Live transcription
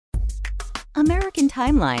American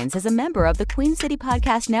Timelines is a member of the Queen City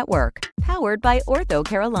Podcast Network, powered by Ortho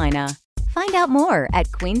Carolina. Find out more at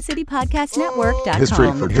queencitypodcastnetwork.com.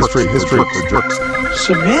 History for jerks.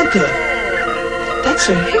 Samantha, that's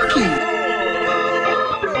a hickey.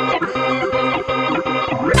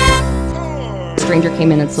 Stranger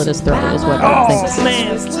came in and slit his throat is what I think.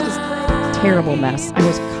 Man. Terrible mess. I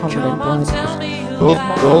was covered in blood.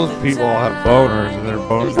 Those people have boners and their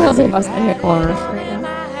boners. They must have boners right now.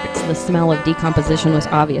 The smell of decomposition was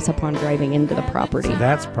obvious upon driving into the property.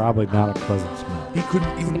 That's probably not a pleasant smell. He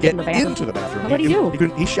couldn't even Get get in the bathroom. into the bathroom. What'd he do?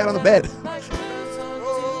 He shat on the bed.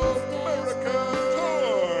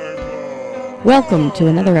 Welcome to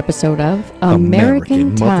another episode of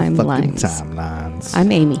American Timelines.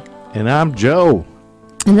 I'm Amy. And I'm Joe.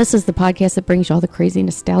 And this is the podcast that brings you all the crazy,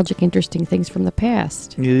 nostalgic, interesting things from the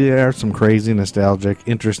past. Yeah, there are some crazy, nostalgic,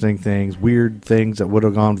 interesting things, weird things that would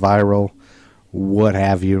have gone viral, what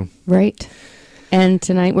have you. Right. And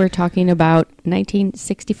tonight we're talking about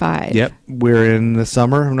 1965. Yep, we're in the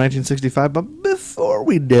summer of 1965. But before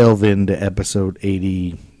we delve into episode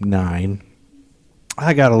 89,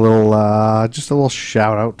 I got a little, just a little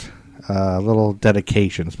shout out, a little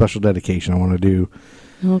dedication, special dedication I want to do.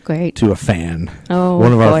 Oh, great. To a fan. Oh,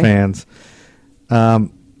 one of boy. our fans.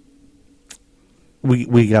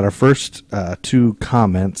 We got our first two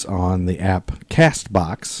comments on the app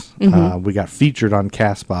Castbox. Mm-hmm. We got featured on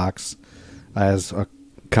Castbox as a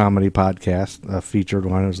comedy podcast, a featured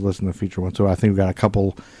one. I was listening to the featured one. So I think we got a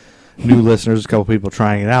couple new listeners, a couple people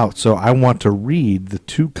trying it out. So I want to read the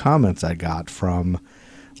two comments I got from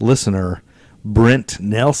listener Brent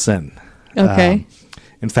Nelson. Okay.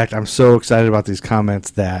 In fact, I'm so excited about these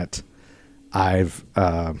comments that I'm just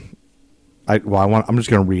going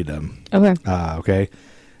to read them. Okay. Okay.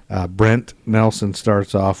 Brent Nelson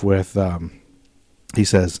starts off with, he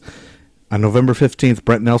says, on November 15th,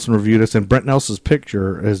 Brent Nelson reviewed us, and Brent Nelson's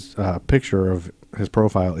picture of his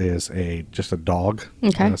profile is just a dog.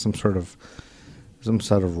 Okay. Some sort of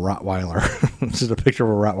Rottweiler. This is a picture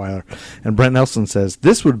of a Rottweiler. And Brent Nelson says,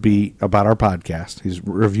 this would be about our podcast. He's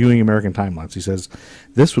reviewing American Timelines. He says,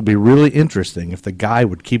 this would be really interesting if the guy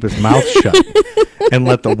would keep his mouth shut and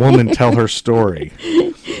let the woman tell her story.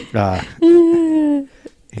 He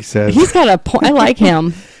says, He's got a point. I like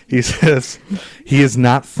him. He says, he is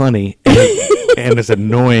not funny and is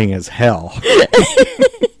annoying as hell.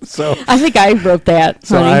 So I think I wrote that.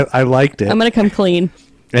 So honey. I liked it. I'm going to come clean.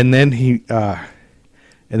 And then he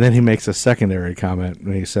makes a secondary comment,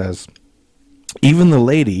 and he says, even the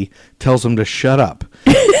lady tells him to shut up.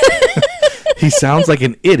 He sounds like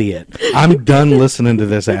an idiot. I'm done listening to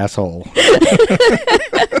this asshole.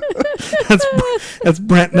 That's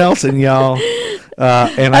Brent Nelson, y'all.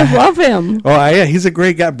 And I love him. Oh, yeah, he's a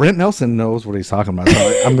great guy. Brent Nelson knows what he's talking about.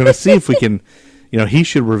 So I'm going to see if we can, he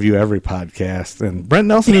should review every podcast. And Brent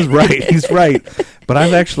Nelson is right. He's right. But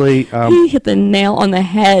I've actually... he hit the nail on the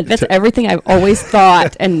head. That's everything I've always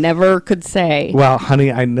thought and never could say. Well,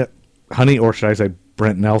 honey, or should I say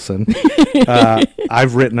Brent Nelson,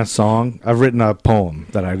 I've written a song. I've written a poem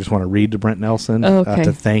that I just want to read to Brent Nelson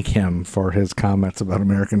to thank him for his comments about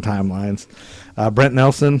American Timelines. Brent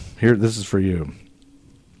Nelson, here, this is for you.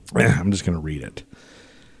 I'm just going to read it.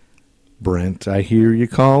 Brent, I hear you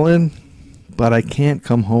calling, but I can't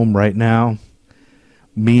come home right now.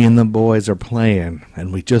 Me and the boys are playing,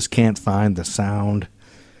 and we just can't find the sound.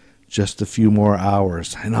 Just a few more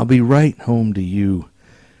hours, and I'll be right home to you.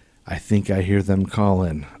 I think I hear them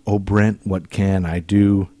calling. Oh, Brent, what can I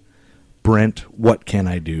do? Brent, what can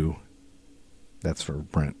I do? That's for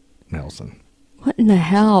Brent Nelson. What in the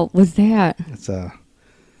hell was that? It's a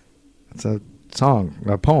song,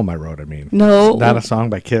 a poem I wrote, No. It's not a song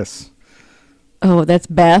by Kiss. Oh, that's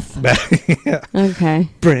Beth? Yeah. Okay.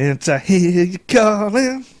 Brent, I hear you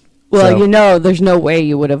calling. Well, there's no way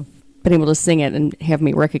you would have been able to sing it and have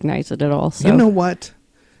me recognize it at all. So. You know what?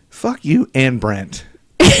 Fuck you and Brent.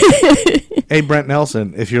 Hey, Brent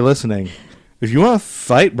Nelson, if you're listening, if you want to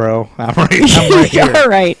fight, bro, I'm right here. All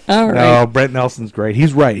right. No, Brent Nelson's great.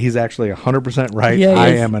 He's right. He's actually 100% right. Yeah, I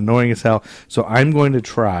am annoying as hell. So I'm going to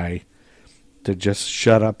try to just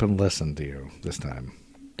shut up and listen to you this time.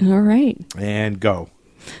 All right. And go.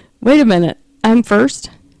 Wait a minute. I'm first?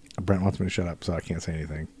 Brent wants me to shut up, so I can't say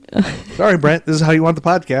anything. Sorry, Brent. This is how you want the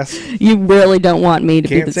podcast. You really don't want me to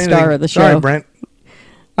be the star of the show. Sorry, Brent.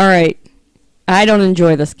 All right. I don't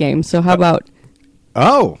enjoy this game, so how about...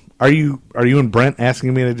 Oh, are you and Brent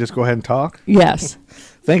asking me to just go ahead and talk? Yes.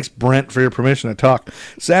 Thanks, Brent, for your permission to talk.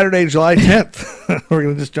 Saturday, July 10th. We're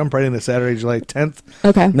going to just jump right into Saturday, July 10th,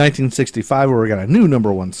 okay. 1965, where we got a new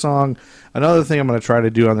number one song. Another thing I'm going to try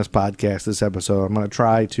to do on this podcast, this episode, I'm going to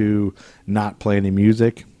try to not play any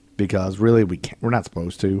music because really we're not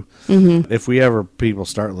supposed to. If people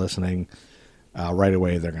start listening right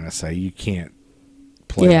away, they're going to say, you can't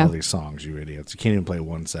play all these songs, you idiots. You can't even play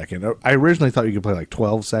 1 second. I originally thought you could play like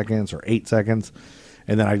 12 seconds or 8 seconds,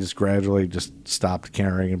 and then I just gradually just stopped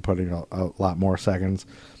caring and putting a lot more seconds.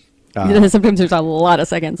 Sometimes there's a lot of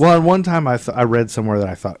seconds. Well, and one time I read somewhere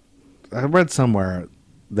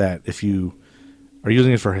that if you are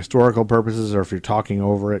using it for historical purposes, or if you're talking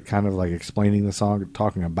over it, kind of like explaining the song,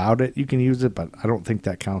 talking about it, you can use it, but I don't think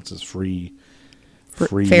that counts as free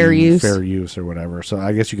fair use or whatever. So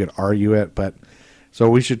I guess you could argue it, but so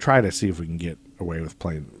we should try to see if we can get away with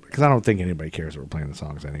playing, because I don't think anybody cares if we're playing the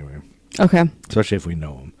songs anyway. Okay. Especially if we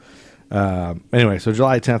know them. Anyway, so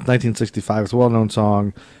July 10th, 1965, it's a well-known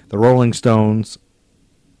song. The Rolling Stones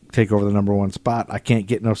take over the number one spot. I Can't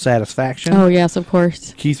Get No Satisfaction. Oh, yes, of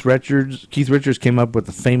course. Keith Richards came up with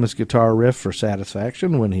the famous guitar riff for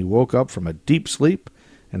Satisfaction when he woke up from a deep sleep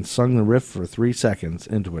and sung the riff for 3 seconds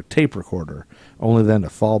into a tape recorder, only then to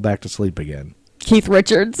fall back to sleep again. Keith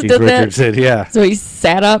Richards did that? Yeah. So he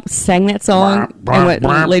sat up, sang that song,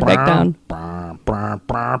 and laid back down.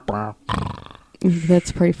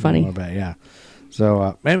 That's pretty funny. Yeah.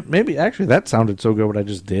 So maybe actually that sounded so good what I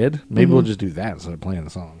just did. Maybe we'll just do that instead of playing the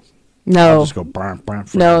songs. No. I'll just go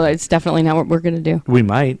No, it's definitely not what we're going to do. We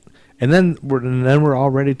might. And then we're all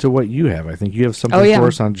ready to what you have. I think you have something for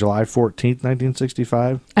us on July 14th,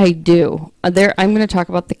 1965. I do. I'm going to talk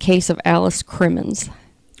about the case of Alice Crimmins.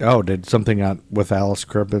 Oh, did something with Alice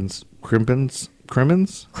Crimmins? Crimmins.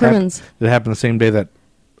 Did it happen the same day that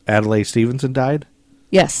Adlai Stevenson died?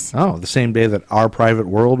 Yes. Oh, the same day that Our Private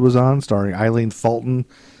World was on, starring Eileen Fulton,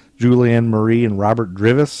 Julianne Marie, and Robert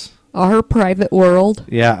Drivis. Our Private World?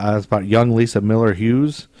 Yeah, it's about young Lisa Miller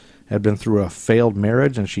Hughes. Had been through a failed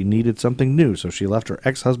marriage, and she needed something new, so she left her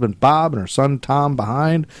ex-husband Bob and her son Tom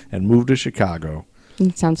behind and moved to Chicago.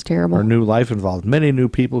 It sounds terrible. Her new life involved many new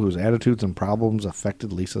people whose attitudes and problems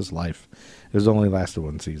affected Lisa's life. It was only lasted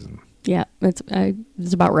 1 season. Yeah, it's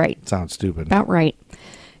about right. Sounds stupid. About right.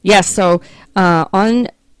 Yes, so on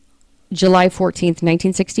July 14th,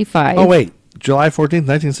 1965... Oh, wait. July 14th,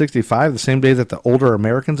 1965, the same day that the Older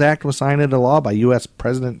Americans Act was signed into law by U.S.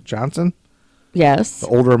 President Johnson? Yes. The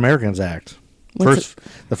Older Americans Act.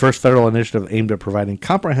 The first federal initiative aimed at providing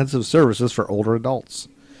comprehensive services for older adults.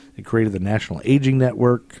 It created the National Aging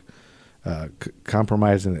Network,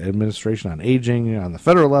 compromising the administration on aging on the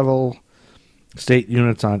federal level, state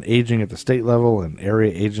units on aging at the state level, and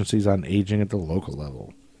area agencies on aging at the local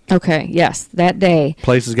level. Okay, yes, that day.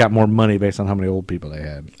 Places got more money based on how many old people they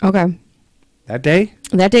had. Okay. That day?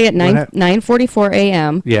 That day at 9:44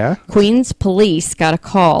 a.m., yeah, Queens police got a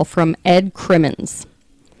call from Ed Crimmins.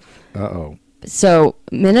 Uh-oh. So,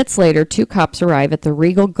 minutes later, 2 cops arrive at the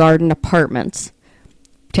Regal Garden Apartments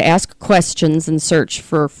to ask questions and search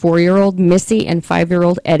for 4-year-old Missy and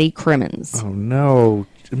 5-year-old Eddie Crimmins. Oh, no.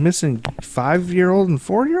 Missing 5-year-old and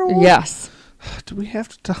 4-year-old? Yes. Do we have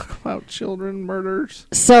to talk about children murders?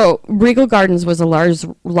 So, Regal Gardens was a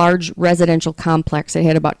large residential complex. It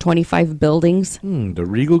had about 25 buildings. The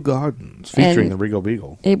Regal Gardens, featuring the Regal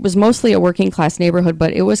Beagle. It was mostly a working-class neighborhood,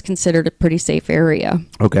 but it was considered a pretty safe area.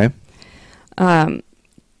 Okay.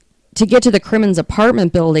 To get to the Crimmins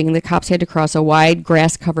apartment building, the cops had to cross a wide,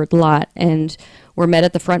 grass-covered lot and were met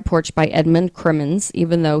at the front porch by Edmund Crimmins,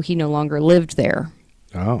 even though he no longer lived there.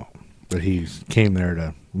 Oh, but he came there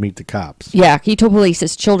to meet the cops. Yeah, he told police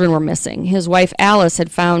his children were missing. His wife, Alice, had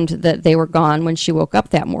found that they were gone when she woke up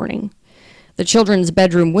that morning. The children's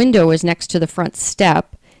bedroom window was next to the front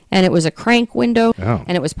step, and it was a crank window,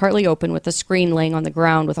 and it was partly open with a screen laying on the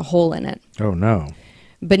ground with a hole in it. Oh, no.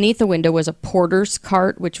 Beneath the window was a porter's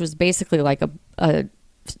cart, which was basically like a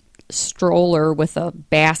stroller with a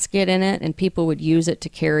basket in it, and people would use it to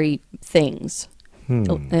carry things.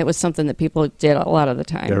 It was something that people did a lot of the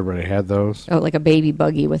time. Everybody had those? Oh, like a baby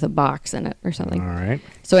buggy with a box in it or something. All right.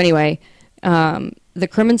 So anyway, the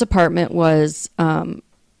Crimmins apartment was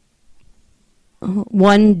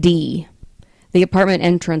 1D. The apartment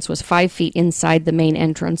entrance was 5 feet inside the main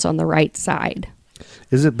entrance on the right side.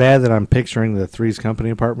 Is it bad that I'm picturing the Three's Company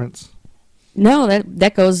apartments? No,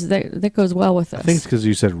 that goes well with this. I think it's because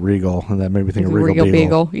you said Regal, and that made me think of Regal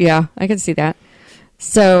Beagle. Yeah, I can see that.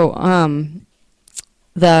 So,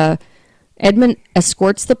 the Edmund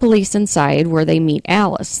escorts the police inside where they meet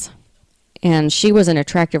Alice. And she was an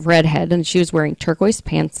attractive redhead, and she was wearing turquoise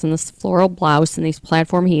pants and this floral blouse and these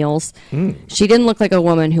platform heels. She didn't look like a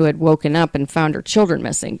woman who had woken up and found her children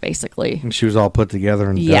missing, basically. And she was all put together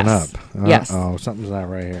and done up. Yes. Oh, something's not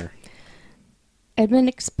right here. Edmund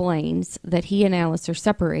explains that he and Alice are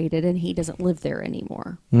separated and he doesn't live there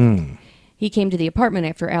anymore. He came to the apartment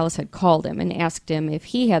after Alice had called him and asked him if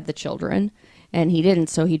he had the children, and he didn't,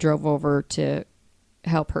 so he drove over to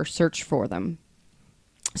help her search for them.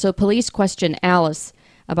 So police questioned Alice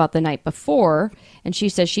about the night before, and she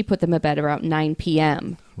says she put them to bed around 9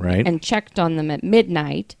 p.m. Right. And checked on them at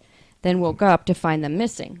midnight, then woke up to find them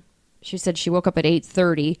missing. She said she woke up at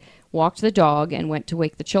 8:30, walked the dog, and went to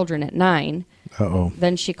wake the children at 9. Uh-oh.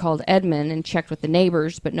 Then she called Edmund and checked with the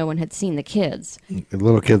neighbors, but no one had seen the kids. The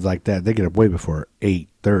little kids like that, they get up way before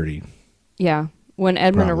 8:30. Yeah. When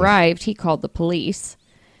Edmund Probably. arrived, he called the police.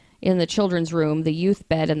 In the children's room, the youth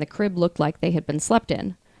bed and the crib looked like they had been slept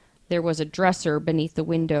in. There was a dresser beneath the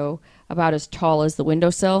window about as tall as the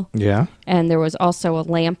windowsill. Yeah. And there was also a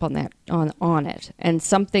lamp on it. And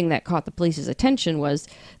something that caught the police's attention was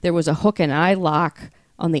there was a hook and eye lock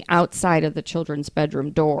on the outside of the children's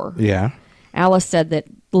bedroom door. Yeah. Alice said that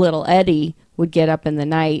little Eddie would get up in the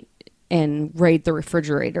night and raid the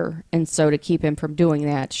refrigerator. And so to keep him from doing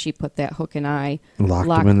that, she put that hook and eye Locked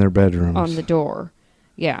them in their bedrooms. on the door.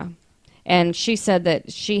 Yeah. And she said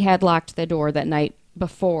that she had locked the door that night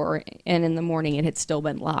before, and in the morning it had still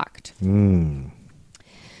been locked. Mm.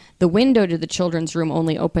 The window to the children's room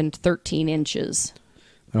only opened 13 inches.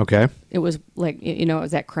 Okay. It was like, it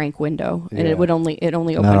was that crank window, and Yeah. it only Not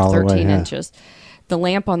opened all the way, 13 yeah. inches. The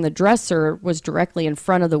lamp on the dresser was directly in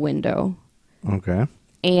front of the window, Okay.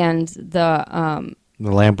 and the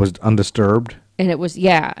lamp was undisturbed. and it was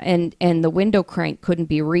and the window crank couldn't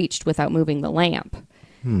be reached without moving the lamp.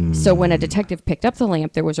 So when a detective picked up the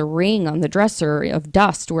lamp, there was a ring on the dresser of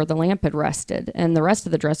dust where the lamp had rested, and the rest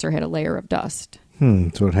of the dresser had a layer of dust.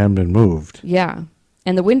 So it hadn't been moved. Yeah,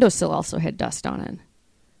 and the windowsill also had dust on it.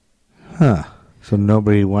 Huh. So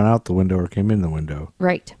nobody went out the window or came in the window.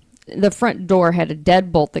 Right. The front door had a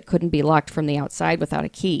deadbolt that couldn't be locked from the outside without a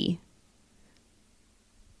key.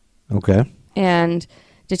 Okay. And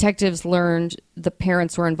detectives learned the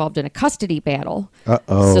parents were involved in a custody battle.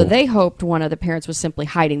 Uh-oh. So they hoped one of the parents was simply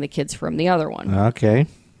hiding the kids from the other one. Okay.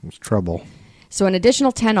 It's trouble. So an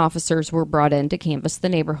additional 10 officers were brought in to canvass the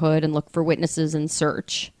neighborhood and look for witnesses and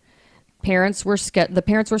search. The parents were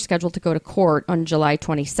scheduled to go to court on July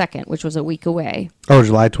 22nd, which was a week away. Oh,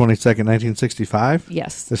 July 22nd, 1965?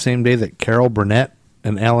 Yes. The same day that Carol Burnett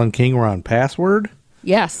and Alan King were on Password?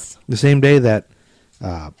 Yes. The same day that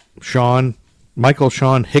Michael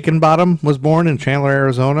Sean Hickenbottom was born in Chandler,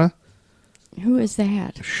 Arizona. Who is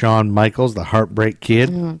that? Shawn Michaels, the Heartbreak Kid,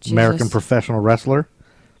 Oh, Jesus. American professional wrestler.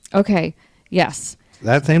 Okay. Yes.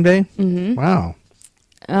 That same day? Mm-hmm. Wow.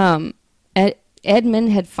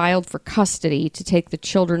 Edmund had filed for custody to take the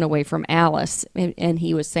children away from Alice, and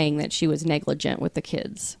he was saying that she was negligent with the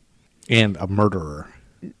kids. And a murderer.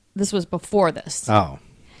 This was before this. Oh.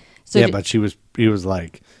 So yeah, but he was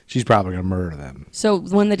like, she's probably going to murder them. So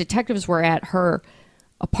when the detectives were at her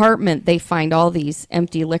apartment, they find all these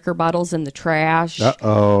empty liquor bottles in the trash.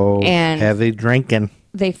 Uh-oh. And heavy drinking.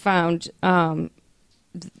 They found, when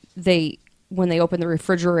they opened the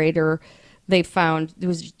refrigerator, they found there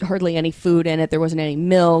was hardly any food in it. There wasn't any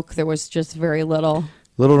milk. There was just very little.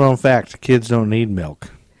 Little known fact, kids don't need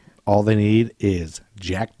milk. All they need is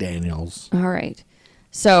Jack Daniels. All right.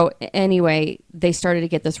 So anyway, they started to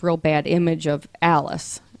get this real bad image of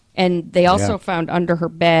Alice. And they also found under her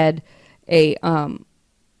bed a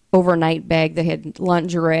overnight bag that had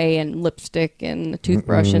lingerie and lipstick and a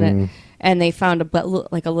toothbrush in it. And they found a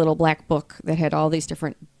little black book that had all these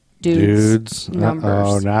different dudes numbers.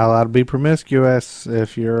 Oh, not allowed to be promiscuous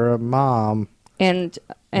if you're a mom and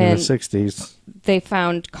in the 60s. They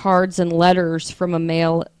found cards and letters from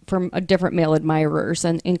different male admirers,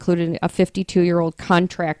 and included a 52-year-old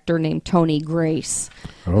contractor named Tony Grace,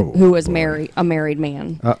 who was a married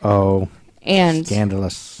man. Uh-oh. And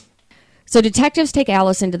scandalous. So detectives take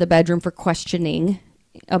Alice into the bedroom for questioning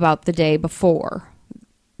about the day before.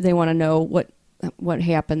 They want to know what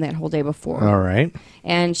happened that whole day before. All right.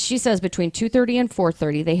 And she says between 2:30 and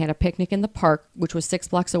 4:30 they had a picnic in the park, which was 6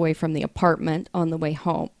 blocks away from the apartment, on the way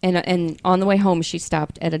home. And on the way home she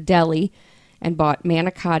stopped at a deli and bought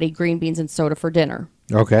manicotti, green beans, and soda for dinner.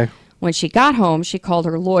 Okay. When she got home, she called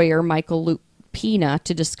her lawyer, Michael Lupina,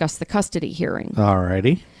 to discuss the custody hearing. All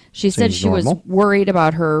righty. She said she was worried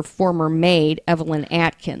about her former maid, Evelyn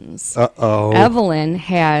Atkins. Uh-oh. Evelyn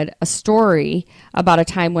had a story about a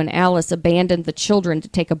time when Alice abandoned the children to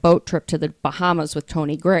take a boat trip to the Bahamas with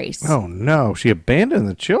Tony Grace. Oh, no. She abandoned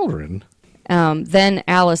the children? Then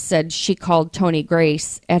Alice said she called Tony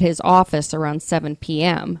Grace at his office around 7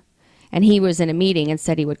 p.m., and he was in a meeting and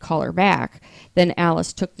said he would call her back. Then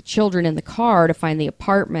Alice took the children in the car to find the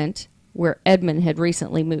apartment where Edmund had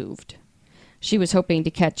recently moved. She was hoping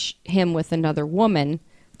to catch him with another woman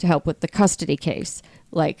to help with the custody case.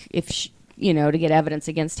 Like, if to get evidence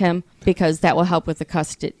against him, because that will help with the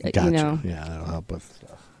custody. Gotcha. Yeah, that'll help with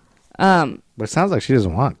stuff. But it sounds like she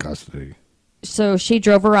doesn't want custody. So she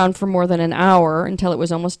drove around for more than an hour until it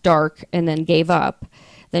was almost dark, and then gave up.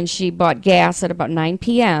 Then she bought gas at about 9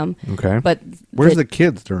 p.m. Okay. But where's the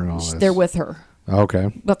kids during all this? They're with her.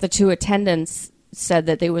 Okay. But the two attendants said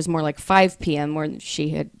that it was more like 5 p.m. when she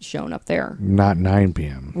had shown up there. Not 9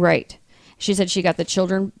 p.m. Right. She said she got the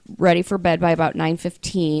children ready for bed by about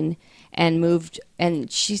 9:15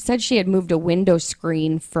 and she said she had moved a window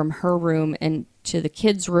screen from her room into the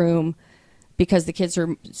kids' room because the kids'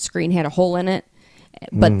 room screen had a hole in it.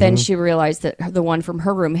 But then she realized that the one from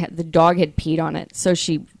her room, the dog had peed on it. So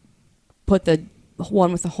she put the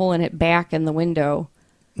one with the hole in it back in the window.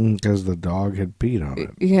 Because the dog had peed on it.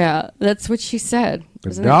 Yeah, that's what she said.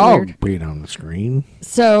 The dog peed on the screen.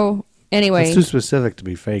 So, anyway. It's too specific to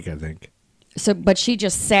be fake, I think. So, but she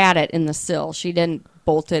just sat it in the sill. She didn't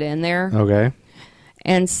bolt it in there. Okay.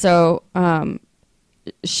 And so,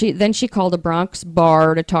 she called a Bronx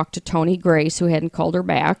bar to talk to Tony Grace, who hadn't called her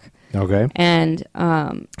back. Okay. And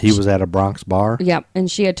he was at a Bronx bar? Yep. And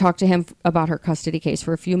she had talked to him about her custody case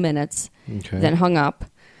for a few minutes. Okay. Then hung up.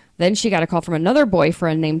 Then she got a call from another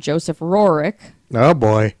boyfriend named Joseph Rorick. Oh,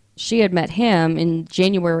 boy. She had met him in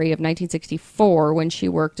January of 1964 when she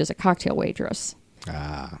worked as a cocktail waitress.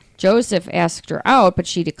 Joseph asked her out, but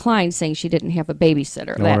she declined, saying she didn't have a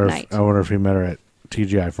babysitter that night. I wonder if he met her at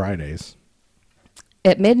TGI Fridays.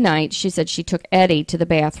 At midnight, she said she took Eddie to the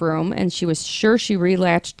bathroom, and she was sure she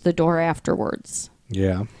relatched the door afterwards.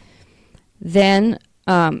 Yeah. Then,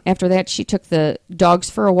 after that, she took the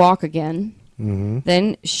dogs for a walk again. Mm-hmm.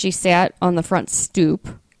 Then she sat on the front stoop.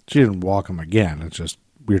 She didn't walk him again. It's just,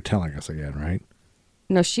 you're telling us again, right?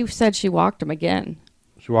 No, she said she walked him again.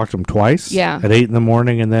 She walked him twice? Yeah. At 8 in the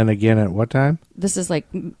morning and then again at what time? This is like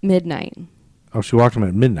midnight. Oh, she walked him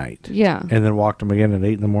at midnight? Yeah. And then walked him again at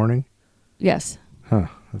 8 in the morning? Yes. Huh,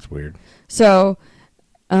 that's weird. So,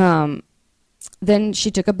 then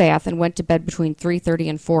she took a bath and went to bed between 3:30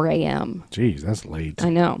 and 4 a.m. Jeez, that's late. I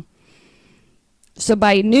know. So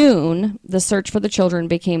by noon, the search for the children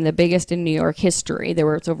became the biggest in New York history. There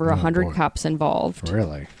was over 100 cops involved.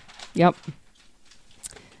 Really? Yep.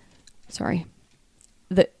 Sorry.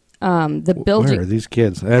 The building. Where are these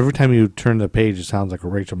kids? Every time you turn the page, it sounds like a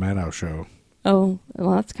Rachel Maddow show. Oh,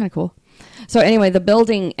 well, that's kind of cool. So anyway, the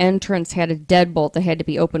building entrance had a deadbolt that had to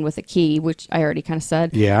be opened with a key, which I already kind of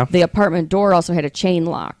said. Yeah. The apartment door also had a chain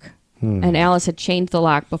lock. And Alice had changed the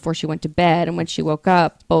lock before she went to bed, and when she woke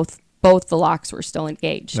up, both the locks were still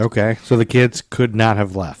engaged. Okay, so the kids could not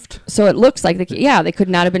have left. So it looks like, they could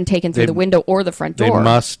not have been taken through the window or the front door. They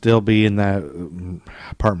must still be in that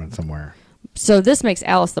apartment somewhere. So this makes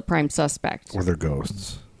Alice the prime suspect. Or they're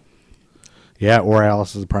ghosts. Yeah, or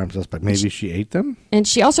Alice is the prime suspect. Maybe she ate them? And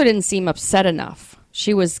she also didn't seem upset enough.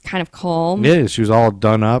 She was kind of calm. Yeah, she was all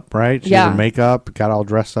done up, right? She had her makeup, got all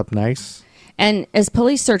dressed up nice. And as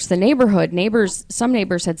police searched the neighborhood, some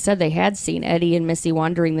neighbors had said they had seen Eddie and Missy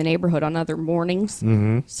wandering the neighborhood on other mornings.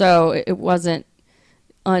 Mm-hmm. So it wasn't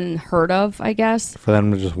unheard of, I guess. For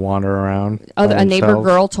them to just wander around. A neighbor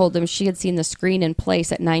girl told them she had seen the screen in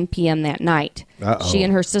place at 9 p.m. that night. Uh-oh. She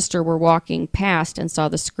and her sister were walking past and saw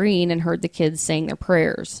the screen and heard the kids saying their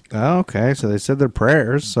prayers. Oh, okay, so they said their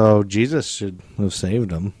prayers, so Jesus should have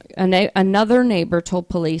saved them. Another neighbor told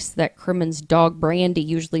police that Crimmins' dog Brandy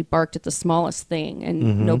usually barked at the smallest thing,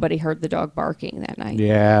 and nobody heard the dog barking that night.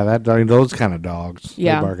 Yeah, those kind of dogs,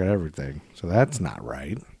 they bark at everything, so that's not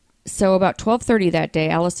right. So about 12:30 that day,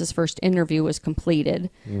 Alice's first interview was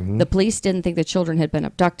completed. Mm-hmm. The police didn't think the children had been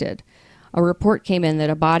abducted. A report came in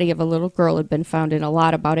that a body of a little girl had been found in a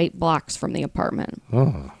lot about 8 blocks from the apartment.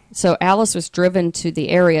 Oh. So Alice was driven to the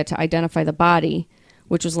area to identify the body,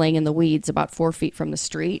 which was laying in the weeds about 4 feet from the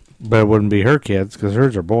street. But it wouldn't be her kids, because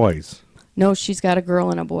hers are boys. No, she's got a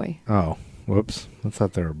girl and a boy. Oh, whoops. I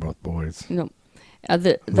thought they were both boys. No. I'm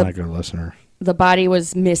not a good listener. The body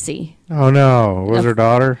was Missy. Oh, no. Was her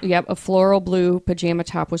daughter? Yep. A floral blue pajama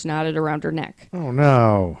top was knotted around her neck. Oh,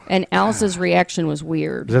 no. And Alice's reaction was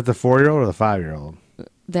weird. Is that the 4-year-old or the 5-year-old?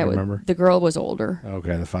 Remember? The girl was older.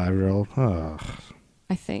 Okay, the 5-year-old. Oh.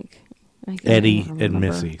 I think. Eddie and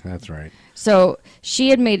Missy. That's right. So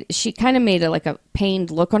she kind of made a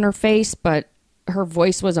pained look on her face, but her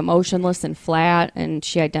voice was emotionless and flat, and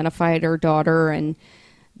she identified her daughter, and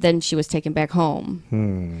then she was taken back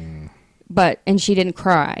home. And she didn't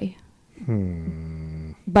cry.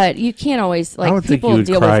 But you can't always, people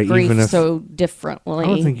deal with grief so differently. I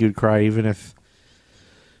don't think you'd cry even if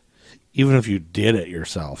you did it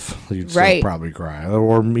yourself. You'd still probably cry.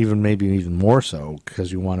 Or maybe even more so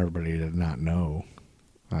because you want everybody to not know.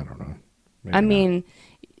 I don't know. I mean,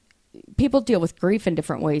 people deal with grief in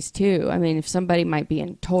different ways, too. I mean, if somebody might be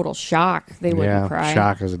in total shock, they wouldn't cry.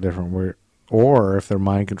 Shock is a different word. Or if they're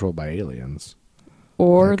mind controlled by aliens.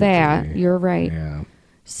 Or that. You're right. Yeah.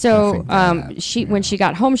 So when she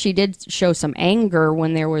got home, she did show some anger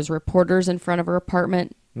when there was reporters in front of her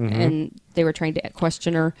apartment, and they were trying to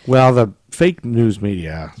question her. Well, the fake news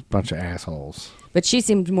media, a bunch of assholes. But she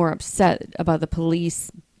seemed more upset about the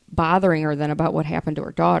police bothering her than about what happened to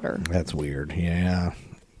her daughter. That's weird. Yeah.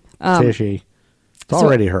 Fishy. It's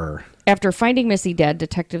already her. After finding Missy dead,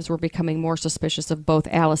 detectives were becoming more suspicious of both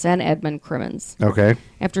Alice and Edmund Crimmins. Okay.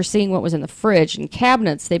 After seeing what was in the fridge and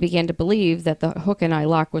cabinets, they began to believe that the hook and eye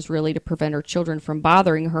lock was really to prevent her children from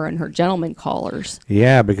bothering her and her gentleman callers.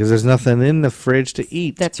 Yeah, because there's nothing in the fridge to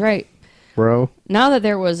eat. That's right. Bro. Now that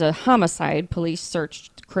there was a homicide, police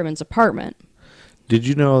searched Crimmins' apartment. Did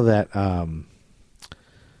you know that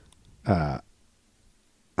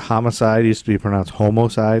homicide used to be pronounced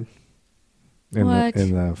homicide in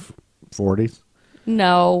the 40s?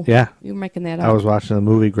 No. Yeah. You're making that up. I was watching the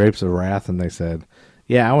movie Grapes of Wrath, and they said,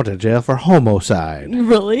 yeah, I went to jail for homicide.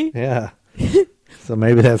 Really? Yeah. So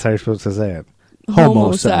maybe that's how you're supposed to say it.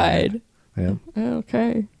 Homicide. Yeah.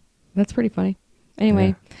 Okay. That's pretty funny.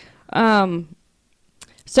 Anyway.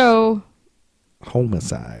 So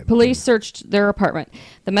homicide. Police searched their apartment.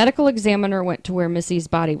 The medical examiner went to where Missy's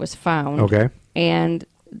body was found. Okay. And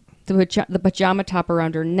the pajama top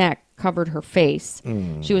around her neck covered her face.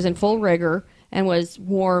 She was in full rigor and was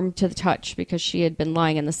warm to the touch because she had been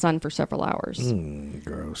lying in the sun for several hours.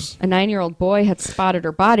 Gross. A 9-year-old boy had spotted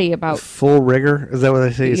her body about... Full rigor? Is that what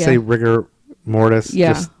they say? You say rigor mortis?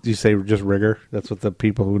 Yeah. You say just rigor? That's what the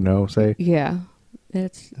people who know say? Yeah.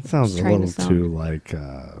 It sounds a little too, like,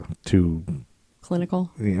 too... clinical?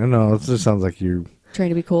 Yeah, no, it just sounds like you're... Trying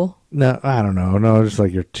to be cool? No, I don't know. No, just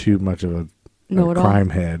like you're too much of a crime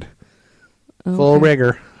head. Okay. Full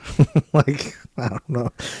rigor. Like, I don't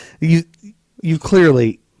know. You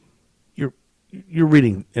clearly... You're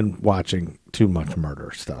reading and watching too much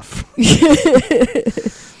murder stuff.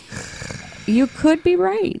 You could be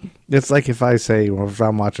right. It's like if I say, well, if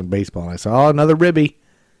I'm watching baseball and I say, oh, another ribby.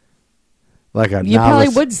 Like you probably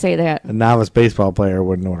would say that. A novice baseball player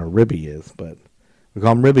wouldn't know what a ribby is, but we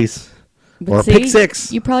call them ribbies. But or see, a pick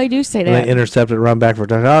six. You probably do say that. And they intercept it, run back for a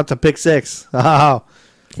touchdown. Oh, it's a pick six. Oh.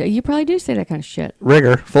 You probably do say that kind of shit.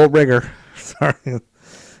 Rigor. Full rigor. Sorry. Anyway,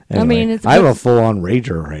 I mean, I have a full-on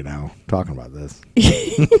rager right now talking about this.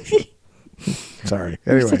 Sorry.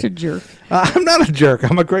 Anyway. You're such a jerk. I'm not a jerk.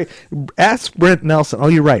 I'm a great... Ask Brent Nelson. Oh,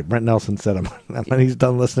 you're right. Brent Nelson said him. And he's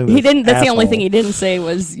done listening to He didn't. That's asshole. the only thing he didn't say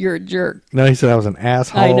was you're a jerk. No, he said I was an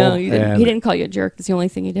asshole. I know. He didn't call you a jerk. That's the only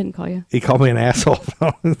thing he didn't call you. He called me an asshole.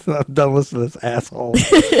 I'm done listening to this asshole.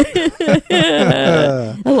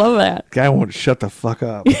 I love that. Guy won't shut the fuck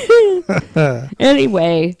up.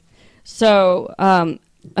 Anyway, so...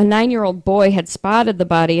 a 9-year-old boy had spotted the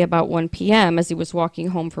body about 1 p.m. as he was walking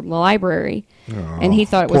home from the library. Oh, and he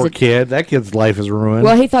thought it was poor kid. That kid's life is ruined.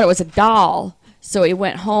 Well, he thought it was a doll. So he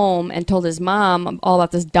went home and told his mom all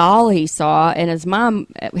about this doll he saw. And his mom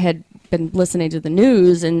had been listening to the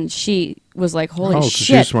news, and she was like, holy shit.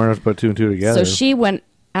 She's smart enough to put two and two together. So she went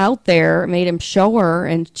out there, made him show her,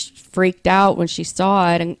 and freaked out when she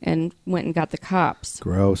saw it and went and got the cops.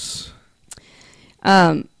 Gross.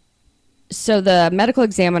 So the medical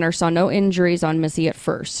examiner saw no injuries on Missy at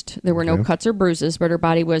first. There were no cuts or bruises, but her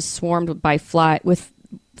body was swarmed with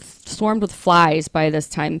flies by this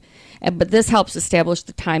time. But this helps establish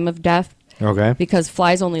the time of death. Okay. Because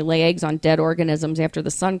flies only lay eggs on dead organisms after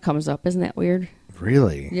the sun comes up. Isn't that weird?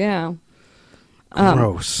 Really? Yeah.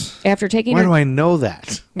 Gross. After taking Why do I know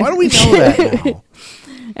that? Why do we know that now?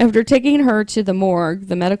 After taking her to the morgue,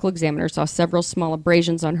 the medical examiner saw several small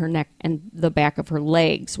abrasions on her neck and the back of her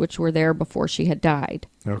legs, which were there before she had died.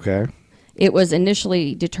 Okay. It was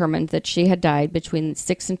initially determined that she had died between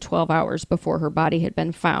 6 and 12 hours before her body had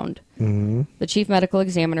been found. Mm-hmm. The chief medical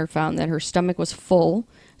examiner found that her stomach was full,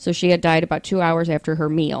 so she had died about 2 hours after her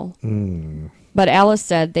meal. But Alice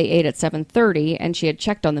said they ate at 7:30, and she had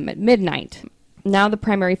checked on them at midnight. Now the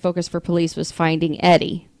primary focus for police was finding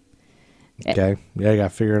Eddie. Okay. Yeah, you got to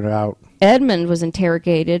figure it out. Edmund was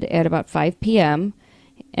interrogated at about 5 p.m.,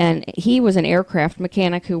 and he was an aircraft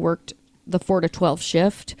mechanic who worked the 4 to 12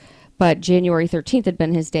 shift, but January 13th had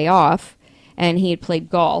been his day off, and he had played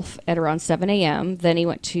golf at around 7 a.m. Then he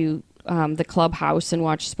went to the clubhouse and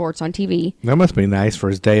watched sports on TV. That must be nice for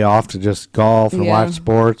his day off to just golf and watch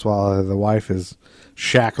sports while the wife is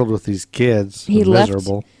shackled with these kids.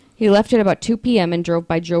 Miserable. He left at about 2 p.m. and drove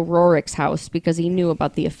by Joe Rorick's house because he knew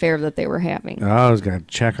about the affair that they were having. Oh, I was going to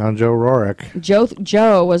check on Joe Rorick.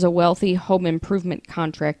 Joe was a wealthy home improvement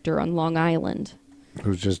contractor on Long Island.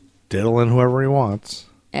 Who's just diddling whoever he wants.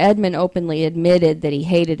 Edmund openly admitted that he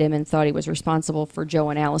hated him and thought he was responsible for Joe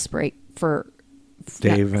and Alice for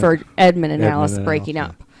Edmund and Alice breaking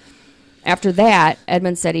up. After that,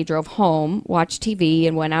 Edmund said he drove home, watched TV,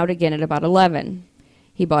 and went out again at about 11.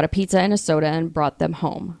 He bought a pizza and a soda and brought them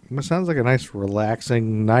home. It sounds like a nice,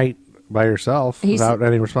 relaxing night by yourself without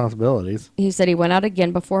any responsibilities. He said he went out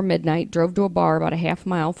again before midnight, drove to a bar about a half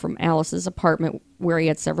mile from Alice's apartment where he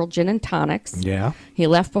had several gin and tonics. Yeah. He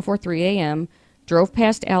left before 3 a.m., drove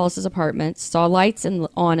past Alice's apartment, saw lights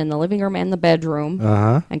on in the living room and the bedroom,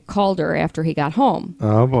 and called her after he got home.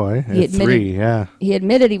 Oh, boy. He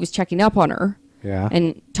admitted he was checking up on her. Yeah.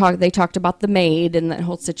 And they talked about the maid and that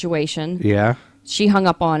whole situation. Yeah. She hung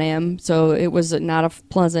up on him, so it was not a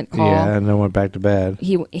pleasant call. Yeah, and then went back to bed.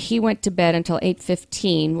 He went to bed until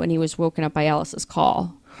 8:15 when he was woken up by Alice's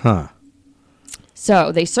call. Huh.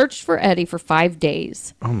 So they searched for Eddie for 5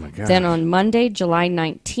 days. Oh, my God. Then on Monday, July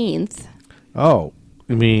 19th... Oh,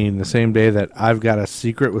 you mean the same day that I've Got a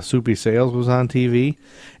Secret with Soupy Sales was on TV?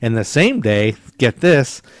 And the same day, get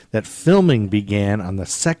this, that filming began on the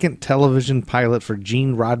second television pilot for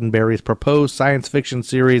Gene Roddenberry's proposed science fiction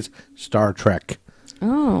series, Star Trek.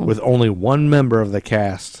 Oh. With only one member of the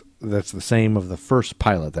cast that's the same of the first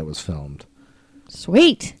pilot that was filmed.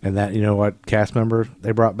 Sweet. And that, you know what cast member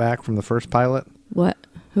they brought back from the first pilot? What?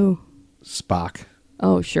 Who? Spock.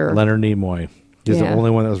 Oh, sure. Leonard Nimoy. He's the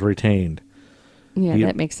only one that was retained. Yeah,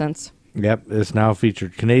 that makes sense. Yep, it's now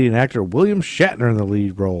featured Canadian actor William Shatner in the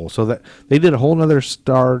lead role. So that they did a whole other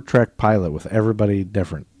Star Trek pilot with everybody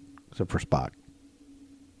different, except for Spock.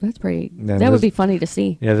 That's pretty... That would be funny to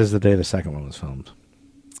see. Yeah, this is the day the second one was filmed.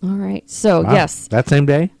 All right. So, wow. Yes. That same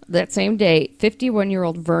day? That same day,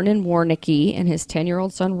 51-year-old Vernon Warnicki and his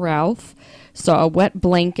 10-year-old son Ralph saw a wet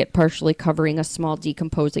blanket partially covering a small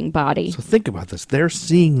decomposing body. So think about this. They're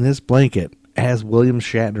seeing this blanket as William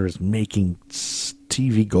Shatner is making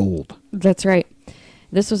TV gold. That's right.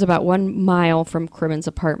 This was about 1 mile from Crimmins'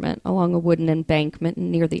 apartment along a wooden embankment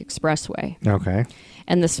near the expressway. Okay.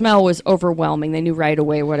 And the smell was overwhelming. They knew right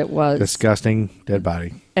away what it was. Disgusting dead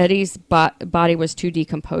body. Eddie's body was too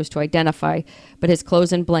decomposed to identify, but his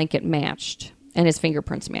clothes and blanket matched, and his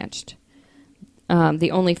fingerprints matched.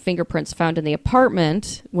 The only fingerprints found in the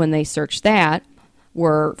apartment, when they searched that,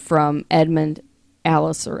 were from Edmund,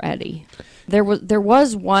 Alice, or Eddie. There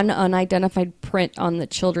was one unidentified print on the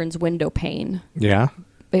children's window pane. Yeah?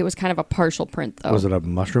 It was kind of a partial print, though. Was it a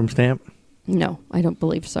mushroom stamp? No, I don't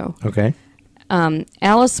believe so. Okay.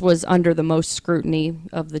 Alice was under the most scrutiny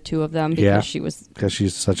of the two of them because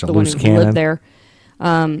she's such a the loose one who cannon. lived there.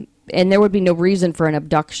 And there would be no reason for an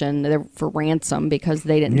abduction for ransom because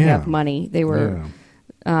they didn't have money. They were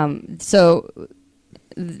so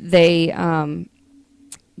they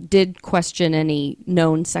did question any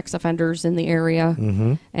known sex offenders in the area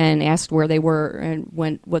and asked where they were and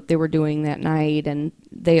what they were doing that night, and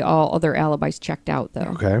all their alibis checked out,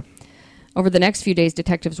 though. Okay. Over the next few days,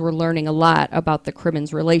 detectives were learning a lot about the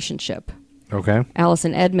Crimmins relationship. Okay. Alice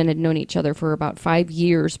and Edmund had known each other for about 5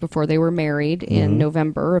 years before they were married in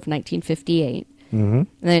November of 1958. And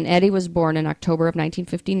then Eddie was born in October of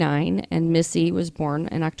 1959, and Missy was born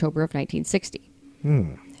in October of 1960.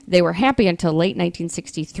 They were happy until late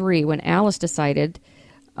 1963 when Alice decided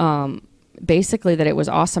basically that it was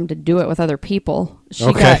awesome to do it with other people.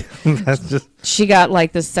 She got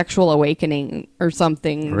like this sexual awakening or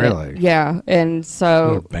something. Really? And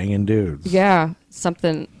so... banging dudes. Yeah,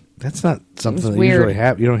 something... That's not something that usually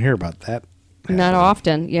happens. You don't hear about that. Not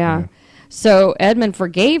often, yeah. So Edmund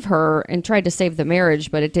forgave her and tried to save the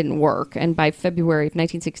marriage, but it didn't work. And by February of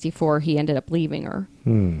 1964, he ended up leaving her.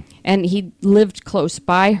 And he lived close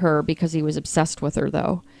by her because he was obsessed with her,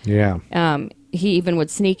 though. Yeah. He even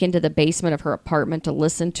would sneak into the basement of her apartment to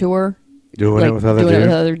listen to her. Doing it with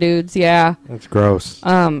other dudes, yeah. That's gross.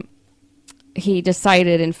 He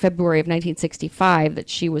decided in February of 1965 that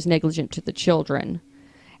she was negligent to the children.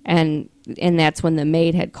 And that's when the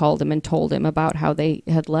maid had called him and told him about how they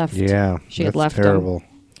had left. Yeah, she had left terrible. him.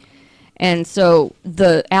 And so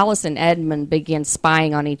Alice and Edmund began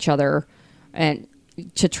spying on each other, and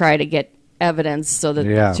to try to get evidence, so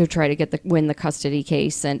that to try to win the custody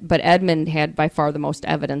case. But Edmund had by far the most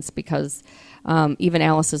evidence because even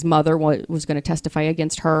Alice's mother was going to testify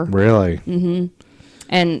against her. Really? Mm-hmm.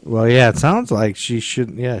 And well, yeah, it sounds like she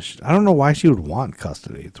shouldn't. Yeah, I don't know why she would want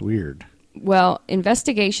custody. It's weird. Well,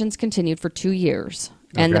 investigations continued for 2 years,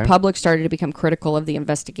 and the public started to become critical of the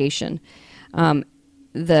investigation.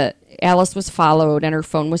 Alice was followed, and her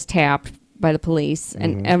phone was tapped by the police,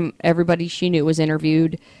 and everybody she knew was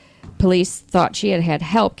interviewed. Police thought she had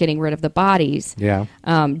help getting rid of the bodies. Yeah.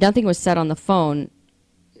 Nothing was said on the phone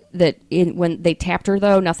when they tapped her,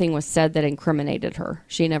 though, nothing was said that incriminated her.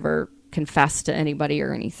 She never confessed to anybody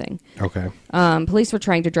or anything. Okay. Police were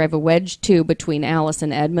trying to drive a wedge, too, between Alice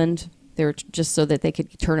and Edmund. They were just so that they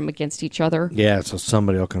could turn them against each other. Yeah, so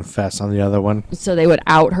somebody will confess on the other one. So they would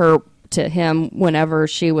out her to him whenever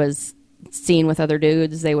she was seen with other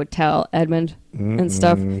dudes. They would tell Edmund and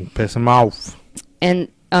stuff. Piss him off. And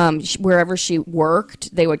wherever she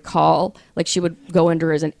worked, they would call, like she would go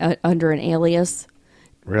under an alias.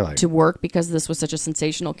 Really? To work because this was such a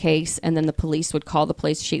sensational case, and then the police would call the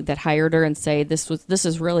place that hired her and say this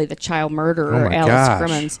is really the child murderer, Alice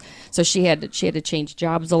Crimmins. So she had to change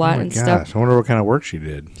jobs a lot and stuff. I wonder what kind of work she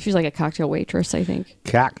did. She was like a cocktail waitress, I think.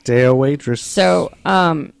 Cocktail waitress. So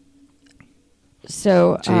she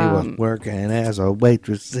was working as a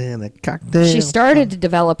waitress in a cocktail. She started to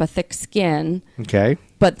develop a thick skin. Okay.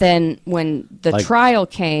 But then when the trial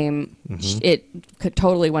came, it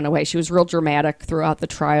totally went away. She was real dramatic throughout the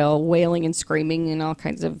trial, wailing and screaming and all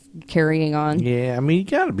kinds of carrying on. Yeah, I mean, you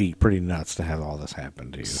got to be pretty nuts to have all this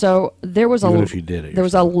happen to you. So there was if you did it there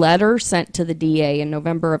was a letter sent to the DA in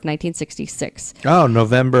November of 1966. Oh,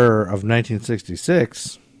 November of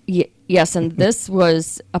 1966. Yes, and this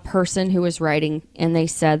was a person who was writing, and they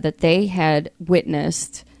said that they had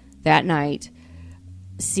witnessed that night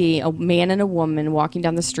see a man and a woman walking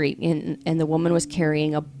down the street, and the woman was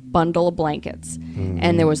carrying a bundle of blankets,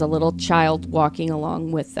 and there was a little child walking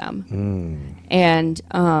along with them. And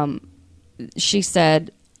she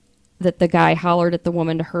said that the guy hollered at the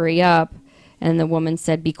woman to hurry up, and the woman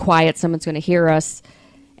said, "Be quiet, someone's going to hear us,"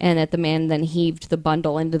 and that the man then heaved the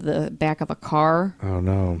bundle into the back of a car. Oh,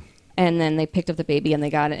 no. And then they picked up the baby, and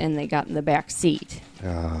they got in the back seat.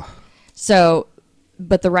 So...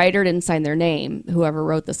 But the writer didn't sign their name, whoever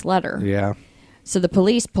wrote this letter. Yeah. So the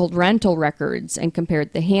police pulled rental records and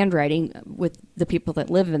compared the handwriting with the people that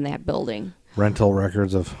live in that building. Rental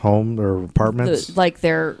records of home or apartments?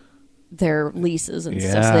 Their leases and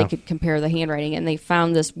stuff, so they could compare the handwriting. And they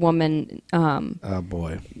found this woman. Oh,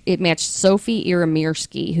 boy. It matched Sophie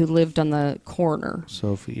Iramirski, who lived on the corner.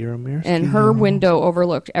 Sophie Iramirski? And her window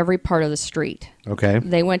overlooked every part of the street. Okay.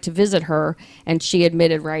 They went to visit her, and she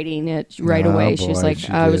admitted writing it right away. She was like,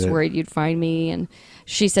 I was worried you'd find me. And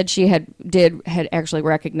she said she had actually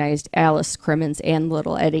recognized Alice Crimmins and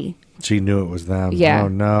little Eddie. She knew it was them. Yeah. Oh,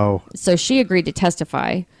 no. So she agreed to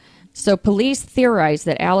testify. So police theorized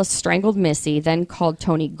that Alice strangled Missy, then called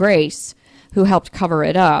Tony Grace, who helped cover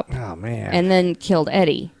it up. Oh, man. And then killed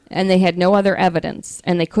Eddie. And they had no other evidence.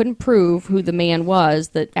 And they couldn't prove who the man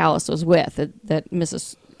was that Alice was with, that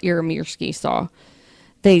Mrs. Iramirski saw.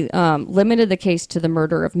 They limited the case to the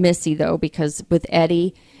murder of Missy, though, because with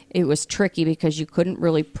Eddie, it was tricky because you couldn't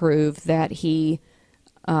really prove that he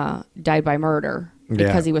died by murder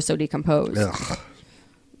because he was so decomposed. Ugh.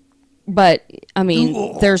 But, I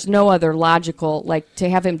mean, there's no other logical, like, to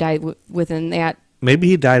have him die within that. Maybe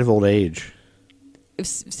he died of old age.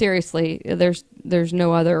 Seriously, there's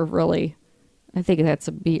no other really. I think that's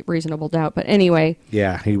a reasonable doubt. But anyway.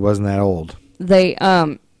 Yeah, he wasn't that old. They,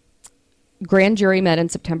 grand jury met in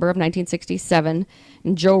September of 1967,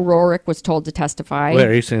 and Joe Rorick was told to testify. Wait,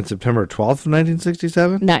 are you saying September 12th of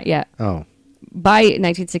 1967? Not yet. Oh. By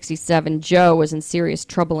 1967, Joe was in serious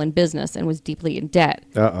trouble in business and was deeply in debt.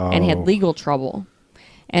 And had legal trouble.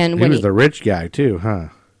 And he was the rich guy, too, huh?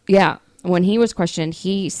 Yeah. When he was questioned,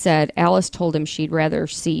 he said Alice told him she'd rather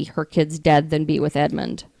see her kids dead than be with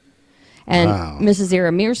Edmund. And Mrs.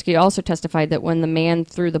 Iramirski also testified that when the man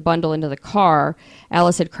threw the bundle into the car,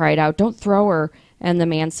 Alice had cried out, "Don't throw her." And the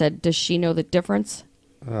man said, "Does she know the difference?"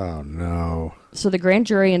 Oh, no. So the grand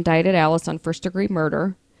jury indicted Alice on first-degree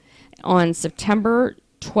murder on September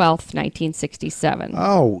 12th, 1967.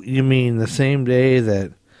 Oh, you mean the same day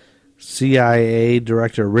that CIA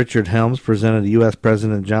Director Richard Helms presented U.S.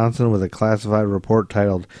 President Johnson with a classified report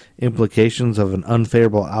titled Implications of an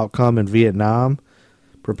Unfavorable Outcome in Vietnam,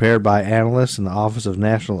 prepared by analysts in the Office of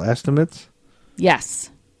National Estimates? Yes.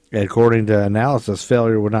 According to analysis,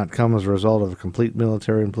 failure would not come as a result of a complete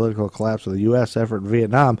military and political collapse of the U.S. effort in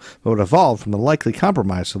Vietnam, but would evolve from a likely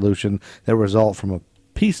compromise solution that would result from a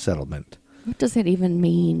peace settlement. What does that even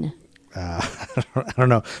mean? I don't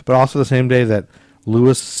know. But also the same day that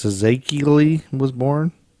Louis C.K. was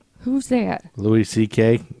born. Who's that? Louis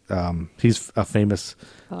C.K. He's a famous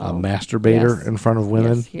masturbator in front of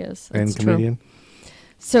women. Yes, he is. And comedian. True.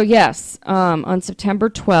 So, yes, on September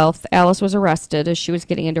 12th, Alice was arrested as she was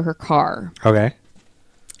getting into her car. Okay.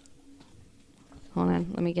 Hold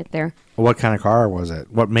on, let me get there. What kind of car was it?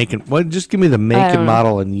 Just give me the make and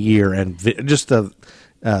model and year and just the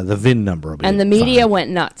VIN number. And the media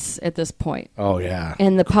went nuts at this point. Oh, yeah.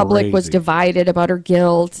 And the public was divided about her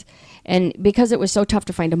guilt. And because it was so tough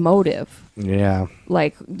to find a motive,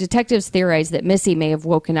 like detectives theorized that Missy may have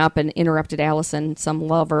woken up and interrupted Alice and some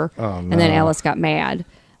lover, and then Alice got mad,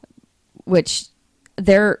 which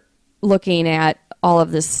they're looking at all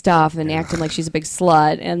of this stuff and acting like she's a big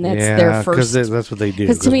slut, and that's their first. Because that's what they do.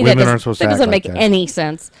 Because to me, that doesn't make any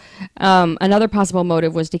sense. Another possible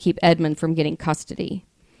motive was to keep Edmund from getting custody.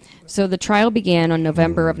 So the trial began on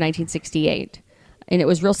November of 1968. And it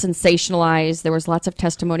was real sensationalized. There was lots of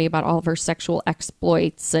testimony about all of her sexual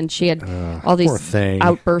exploits, and she had all these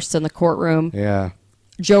outbursts in the courtroom. Yeah.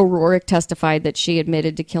 Joe Rourke testified that she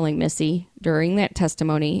admitted to killing Missy during that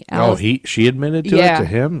testimony. She admitted to it to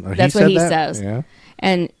him? That's what he says. Yeah.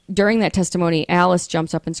 And during that testimony, Alice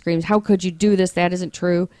jumps up and screams, "How could you do this? That isn't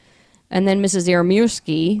true." And then Mrs.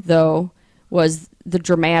 Yaromirski, though, was the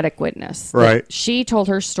dramatic witness. Right. She told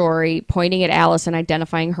her story, pointing at Alice and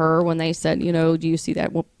identifying her when they said, do you see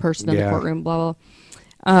that person in the courtroom, blah,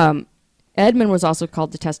 blah. Edmund was also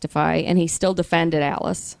called to testify, and he still defended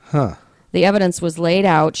Alice. Huh. The evidence was laid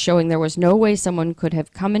out, showing there was no way someone could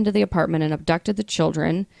have come into the apartment and abducted the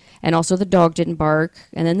children, and also the dog didn't bark,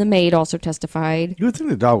 and then the maid also testified. You would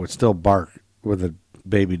think the dog would still bark when the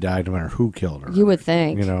baby died, no matter who killed her. You would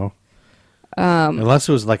think. Unless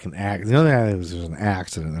it was like an accident. The only thing was an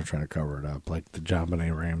accident. They're trying to cover it up, like the John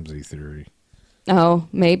Benet Ramsey theory. Oh,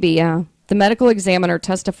 maybe, yeah. The medical examiner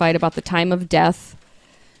testified about the time of death.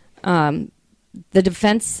 The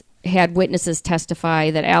defense had witnesses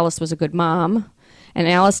testify that Alice was a good mom, and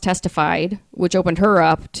Alice testified, which opened her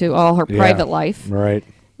up to all her private life. Right.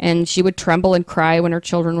 And she would tremble and cry when her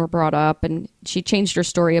children were brought up, and she changed her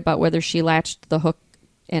story about whether she latched the hook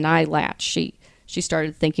and I latched. She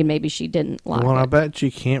started thinking maybe she didn't lock it. I bet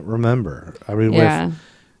she can't remember. I mean,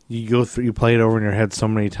 you go through, you play it over in your head so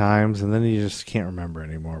many times, and then you just can't remember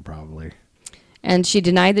anymore, probably. And she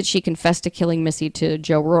denied that she confessed to killing Missy to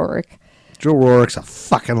Joe Rourke. Joe Rourke's a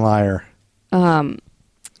fucking liar.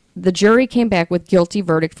 The jury came back with guilty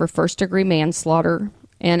verdict for first-degree manslaughter,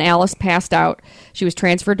 and Alice passed out. She was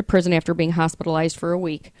transferred to prison after being hospitalized for a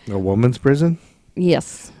week. A woman's prison?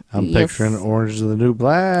 Yes. I'm picturing Orange is the New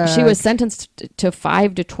Black. She was sentenced to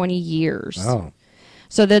 5 to 20 years. Oh.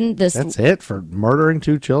 So then That's it for murdering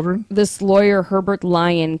 2 children? This lawyer, Herbert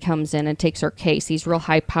Lyon, comes in and takes her case. He's a real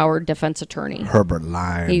high-powered defense attorney. Herbert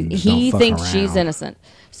Lyon. He thinks she's innocent.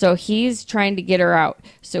 So he's trying to get her out.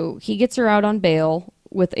 So he gets her out on bail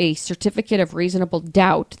with a certificate of reasonable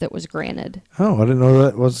doubt that was granted. Oh, I didn't know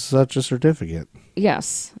that was such a certificate.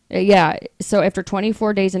 Yes. Yeah. So after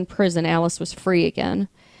 24 days in prison, Alice was free again.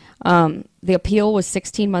 The appeal was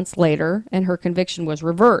 16 months later, and her conviction was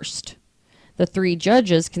reversed. The 3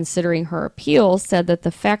 judges considering her appeal said that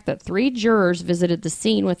the fact that 3 jurors visited the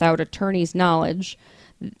scene without attorney's knowledge,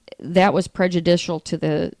 that was prejudicial to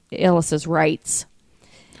the Alice's rights.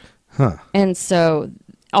 Huh. And so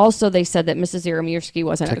also they said that Mrs. Yaromirski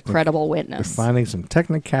wasn't a credible witness. They're finding some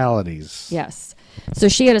technicalities. Yes. So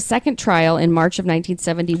she had a second trial in March of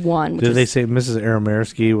 1971. Did they say Mrs.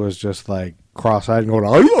 Yaromirski was just like cross-eyed and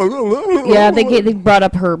going, yeah, they brought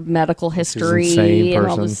up her medical history and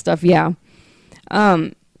all this stuff. Yeah.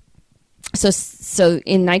 So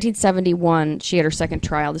in 1971, she had her second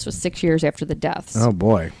trial. This was 6 years after the deaths. Oh,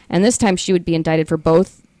 boy. And this time she would be indicted for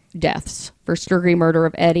both deaths, first-degree murder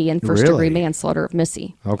of Eddie and first-degree manslaughter of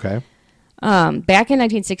Missy. Okay. Back in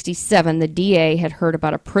 1967, the DA had heard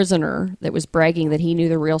about a prisoner that was bragging that he knew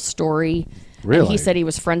the real story. Really? And he said he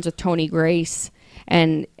was friends with Tony Grace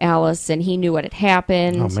and Alice, and he knew what had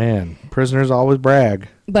happened. Oh, man. Prisoners always brag.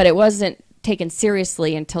 But it wasn't taken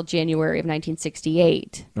seriously until January of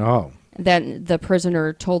 1968. Oh. Then the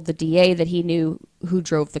prisoner told the DA that he knew who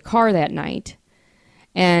drove the car that night.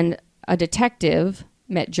 And a detective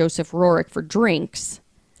met Joseph Rourke for drinks.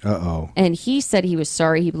 Uh-oh. And he said he was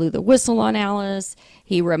sorry he blew the whistle on Alice.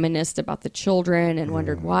 He reminisced about the children and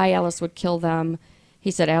wondered why Alice would kill them.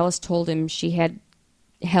 He said Alice told him she had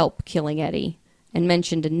help killing Eddie and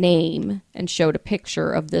mentioned a name and showed a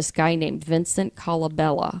picture of this guy named Vincent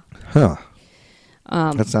Colabella. Huh.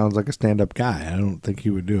 That sounds like a stand-up guy. I don't think he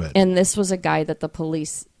would do it. And this was a guy that the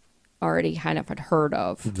police already kind of had heard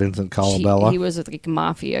of. Vincent Colabella? He was like a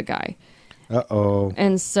mafia guy. Uh-oh.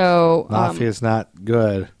 And so... Mafia's not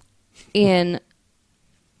good.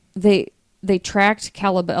 They tracked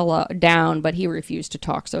Colabella down, but he refused to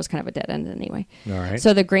talk, so it was kind of a dead end anyway. All right.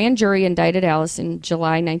 So the grand jury indicted Alice in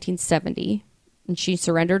July 1970, and she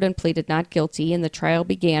surrendered and pleaded not guilty, and the trial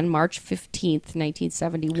began March 15th,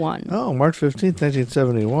 1971. Oh, March 15th,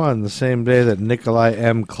 1971, the same day that Nikolai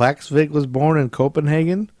M. Klaksvik was born in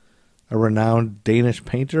Copenhagen, a renowned Danish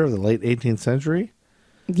painter of the late 18th century.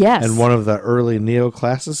 Yes. And one of the early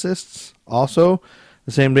neoclassicists. Also, the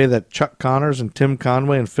The same day that Chuck Connors and Tim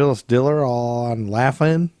Conway and Phyllis Diller all on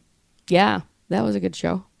Laugh-In. Yeah, that was a good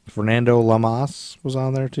show. Fernando Lamas was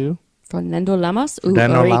on there too. Fernando Lamas.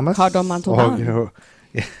 Fernando Lamas. Ricardo Montalban. Oh,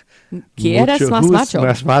 yeah. ¿Quieres más macho?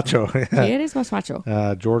 Más macho. Yeah. ¿Quieres más macho?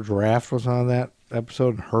 George Raft was on that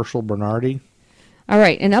episode. Herschel Bernardi. All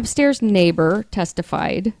right. An upstairs neighbor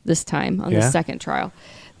testified this time on the second trial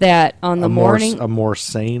that on the morning... A more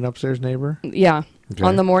sane upstairs neighbor? Yeah. Okay.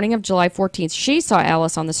 On the morning of July 14th, she saw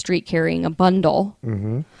Alice on the street carrying a bundle,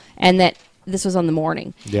 and that this was on the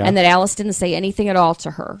morning, and that Alice didn't say anything at all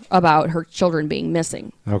to her about her children being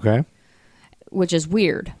missing. Okay. Which is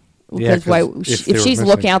weird. Yeah, Because if she's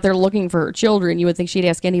looking out there looking for her children, you would think she'd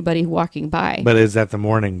ask anybody walking by. But is that the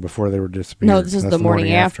morning before they were disappeared? No, this is the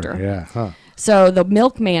morning after. Yeah. Huh. So the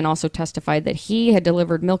milkman also testified that he had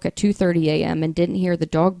delivered milk at 2:30 a.m. and didn't hear the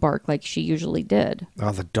dog bark like she usually did.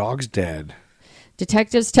 Oh, the dog's dead.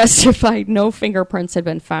 Detectives testified no fingerprints had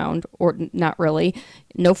been found, or not really.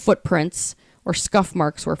 No footprints or scuff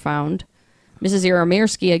marks were found. Mrs.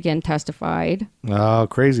 Yaromirski again testified. Oh,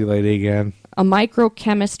 crazy lady again. A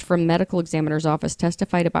microchemist from medical examiner's office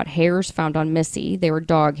testified about hairs found on Missy. They were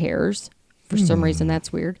dog hairs. For some reason,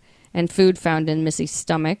 that's weird. And food found in Missy's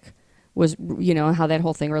stomach was, how that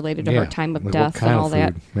whole thing related to her time of death and all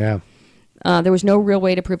that. Yeah. There was no real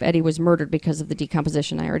way to prove Eddie was murdered because of the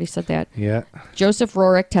decomposition. I already said that. Yeah. Joseph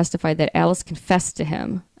Rorick testified that Alice confessed to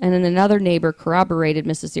him, and then another neighbor corroborated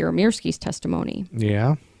Mrs. Yaromirski's testimony.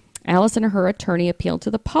 Yeah. Alice and her attorney appealed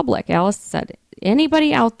to the public. Alice said,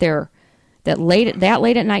 anybody out there that late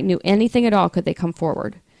at night knew anything at all, could they come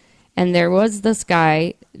forward? And there was this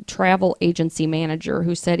guy, travel agency manager,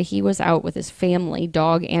 who said he was out with his family,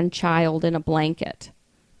 dog and child, in a blanket.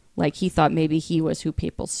 Like he thought maybe he was who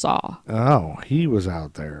people saw. Oh, he was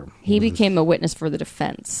out there. He became a witness for the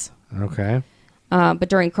defense. Okay. But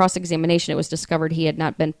during cross-examination, it was discovered he had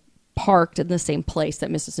not been parked in the same place that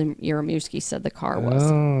Mrs. Yaromirski said the car was.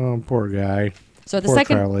 Oh, poor guy. So the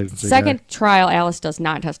second trial, Alice does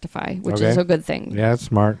not testify, which is a good thing. Yeah, that's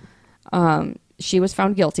smart. She was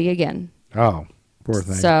found guilty again. Oh, poor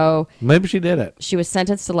thing. So maybe she did it. She was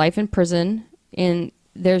sentenced to life in prison.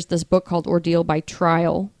 There's this book called Ordeal by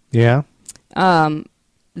Trial. Yeah.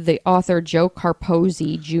 The author, Joe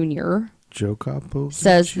Carpozzi Jr.,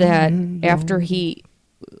 says that after he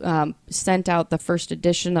sent out the first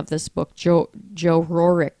edition of this book, Joe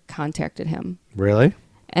Rorick contacted him. Really?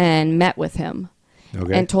 And met with him.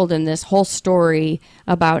 Okay. And told him this whole story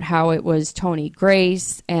about how it was Tony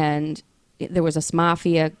Grace and there was a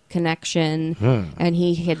mafia connection and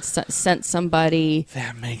he had sent somebody.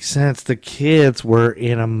 That makes sense. The kids were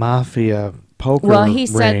in a mafia poker Well, he ring.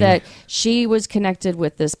 said that she was connected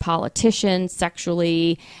with this politician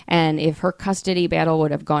sexually, and if her custody battle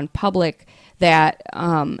would have gone public, that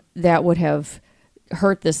would have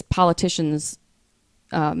hurt this politician's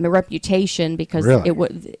reputation because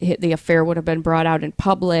the affair would have been brought out in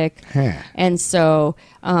public, and so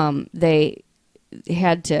they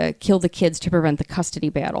had to kill the kids to prevent the custody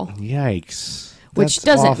battle. Yikes! Which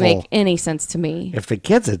doesn't make any sense to me. If the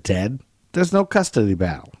kids are dead, there's no custody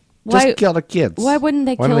battle. Just kill the kids. Why wouldn't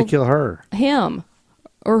they kill her? Him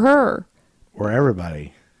or her or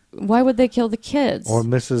everybody? Why would they kill the kids? Or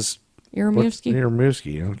Mrs.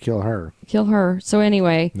 Yaromirski, kill her. Kill her. So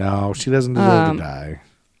anyway. No, she doesn't deserve to die.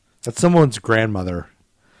 That's someone's grandmother.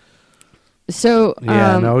 So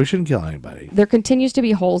no, we shouldn't kill anybody. There continues to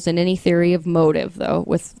be holes in any theory of motive, though,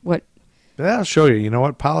 with what. That'll show you. You know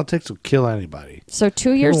what? Politics will kill anybody. So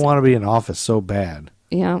 2 years. People want to be in office so bad.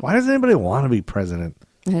 Yeah. Why does anybody want to be president?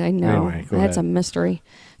 I know. Anyway, that's a mystery.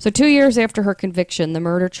 So 2 years after her conviction, the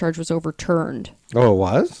murder charge was overturned. Oh, it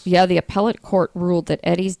was? Yeah, the appellate court ruled that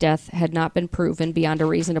Eddie's death had not been proven beyond a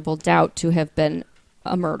reasonable doubt to have been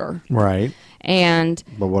a murder. Right.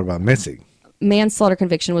 But what about Missy? Manslaughter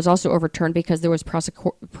conviction was also overturned because there was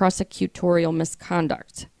prosecutorial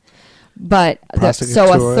misconduct. But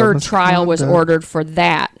so a third trial was ordered for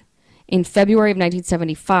that. In February of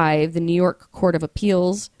 1975, the New York Court of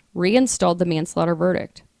Appeals reinstalled the manslaughter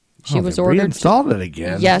verdict. She was ordered reinstalled it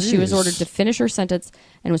again. Yes, she was ordered to finish her sentence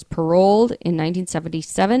and was paroled in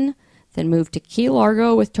 1977, then moved to Key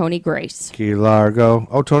Largo with Tony Grace. Key Largo.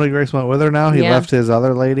 Oh, Tony Grace went with her now? He left his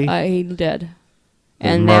other lady? He did.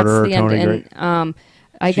 And that's the end.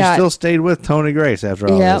 And she still stayed with Tony Grace after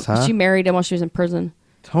all this, huh? She married him while she was in prison.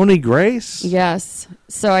 Tony Grace? Yes.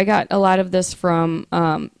 So I got a lot of this from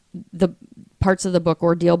the parts of the book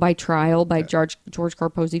Ordeal by Trial by George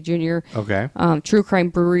Carpozzi Jr. Okay. True Crime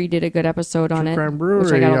Brewery did a good episode on it, Crime Brewery,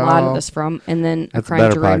 which I got a lot of this from. And then that's A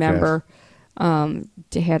Crime to podcast. Remember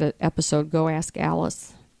had an episode, Go Ask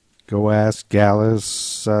Alice. Go ask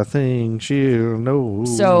Alice. I think she'll know.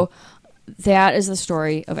 So that is the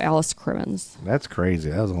story of Alice Crimmins. That's crazy.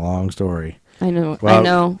 That was a long story. I know. Well, I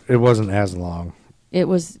know. It wasn't as long. It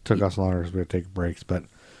took us longer because we had to take breaks, but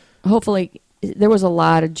hopefully there was a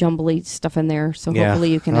lot of jumbly stuff in there, so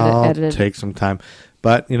hopefully you can edit it. Take some time.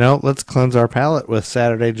 But, let's cleanse our palate with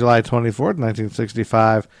Saturday, July 24th,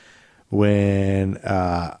 1965, when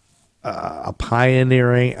a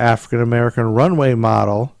pioneering African-American runway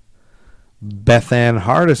model, Beth Ann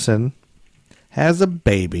Hardison, has a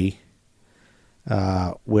baby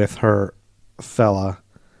with her fella,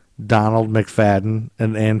 Donald McFadden,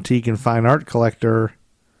 an antique and fine art collector.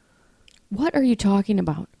 What are you talking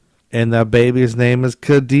about? And the baby's name is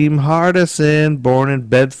Kadeem Hardison, born in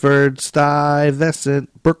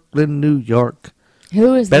Bedford-Stuyvesant, Brooklyn, New York.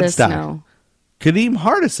 Who is this now? Kadeem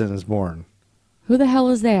Hardison is born. Who the hell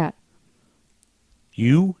is that?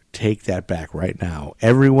 You take that back right now.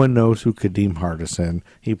 Everyone knows who Kadeem Hardison.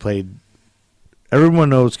 Everyone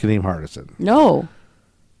knows Kadeem Hardison. No.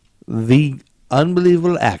 The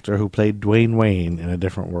unbelievable actor who played Dwayne Wayne in A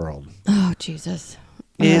Different World. Oh, Jesus.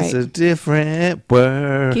 It's a different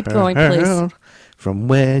world. Keep going, please. From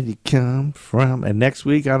where you come from. And next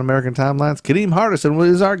week on American Timelines, Kadeem Hardison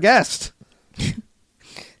is our guest.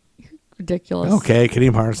 Ridiculous. Okay,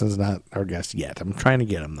 Kadeem Hardison's not our guest yet. I'm trying to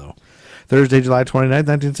get him, though. Thursday, July 29th,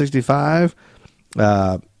 1965.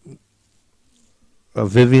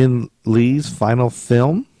 Vivian Lee's final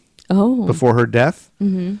film before her death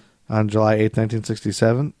on July 8th,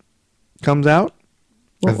 1967 comes out.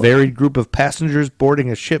 A varied group of passengers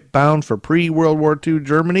boarding a ship bound for pre-World War II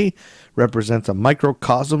Germany represents a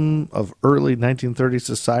microcosm of early 1930s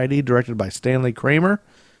society, directed by Stanley Kramer.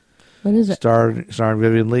 What is it? Starring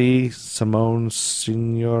Vivian Lee, Simone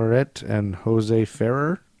Signoret, and Jose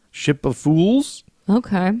Ferrer. Ship of Fools.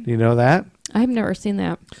 Okay. Do you know that? I've never seen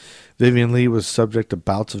that. Vivian Lee was subject to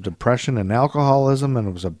bouts of depression and alcoholism,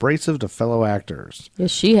 and was abrasive to fellow actors. Yeah,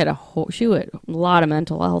 she had a lot of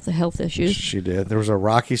mental health issues. She did. There was a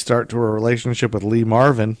rocky start to her relationship with Lee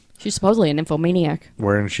Marvin. She's supposedly a nymphomaniac.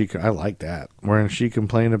 I like that. Wherein she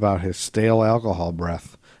complained about his stale alcohol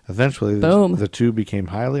breath. Eventually, the two became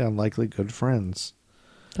highly unlikely good friends.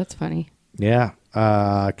 That's funny. Yeah.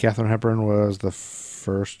 Katharine Hepburn was the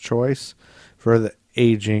first choice for the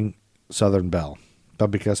aging Southern Belle. But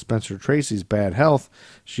because Spencer Tracy's bad health,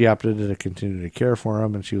 she opted to continue to care for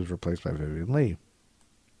him, and she was replaced by Vivian Lee.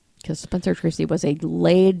 Because Spencer Tracy was a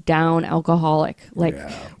laid-down alcoholic.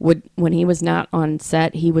 When he was not on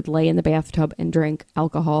set, he would lay in the bathtub and drink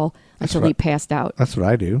alcohol until he passed out. That's what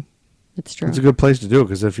I do. It's true. It's a good place to do it,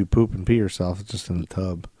 because if you poop and pee yourself, it's just in the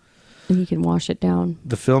tub. And you can wash it down.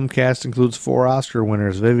 The film cast includes 4 Oscar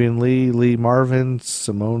winners: Vivian Lee, Lee Marvin,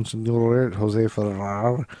 Simone Signoret, Jose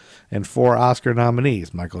Ferrer, and 4 Oscar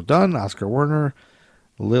nominees: Michael Dunn, Oscar Werner,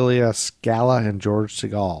 Lilia Scala, and George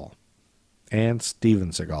Segal. And Steven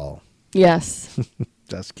Seagal. Yes.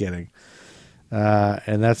 Just kidding.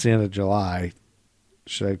 And that's the end of July.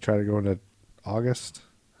 Should I try to go into August?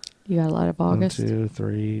 You got a lot of August. 1, 2,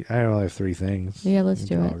 3. I only have 3 things. Yeah, let's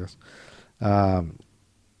do it. August.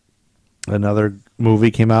 Another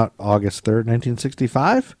movie came out August 3rd,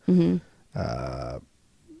 1965.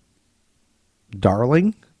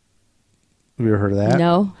 Darling. Have you ever heard of that?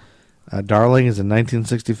 No. Darling is a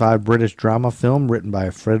 1965 British drama film written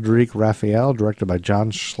by Frederic Raphael, directed by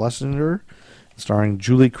John Schlesinger, starring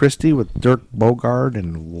Julie Christie with Dirk Bogarde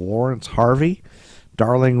and Lawrence Harvey.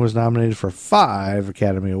 Darling was nominated for 5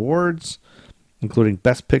 Academy Awards, including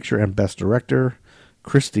Best Picture and Best Director.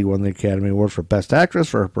 Christie won the Academy Award for Best Actress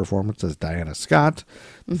for her performance as Diana Scott.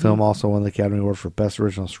 The film also won the Academy Award for Best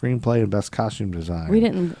Original Screenplay and Best Costume Design. We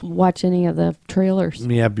didn't watch any of the trailers.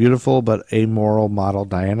 Yeah, beautiful but amoral model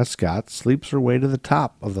Diana Scott sleeps her way to the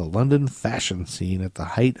top of the London fashion scene at the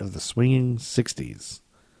height of the swinging 60s.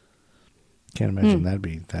 Can't imagine that'd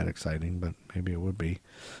be that exciting, but maybe it would be.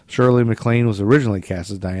 Shirley MacLaine was originally cast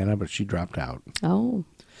as Diana, but she dropped out. Oh.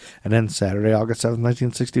 And then Saturday, August 7th,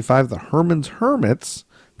 1965, the Herman's Hermits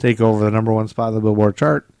take over the #1 spot of the Billboard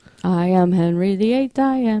chart. I am Henry VIII,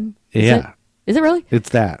 I am. Is it really? It's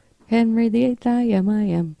that. Henry VIII, I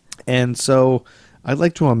am. And so I'd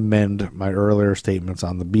like to amend my earlier statements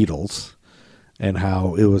on the Beatles and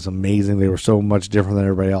how it was amazing. They were so much different than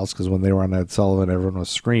everybody else because when they were on Ed Sullivan, everyone was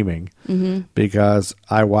screaming. Because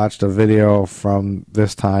I watched a video from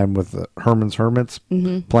this time with the Herman's Hermits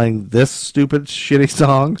playing this stupid, shitty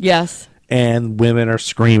song. Yes. And women are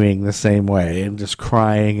screaming the same way and just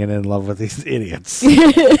crying and in love with these idiots.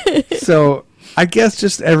 So I guess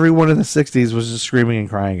just everyone in the 60s was just screaming and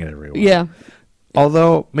crying at everyone. Yeah.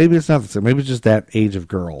 Although, maybe it's not the same. Maybe it's just that age of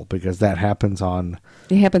girl, because that happens on...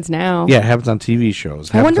 It happens now. Yeah, it happens on TV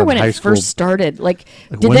shows. I wonder when it first started. Like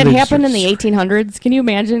did that happen in the 1800s? Can you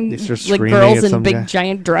imagine like girls in big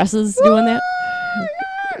giant dresses doing that?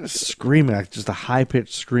 Screaming, like just a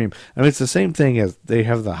high-pitched scream. I mean, it's the same thing as they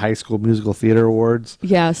have the High School Musical Theater Awards.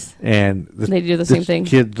 Yes. And they do the same thing.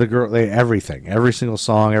 The girl, everything. Every single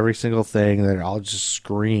song, every single thing, they all just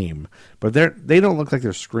scream. But they don't look like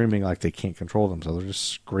they're screaming like they can't control themselves. They're just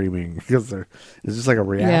screaming because it's just like a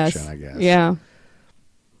reaction, I guess. Yeah.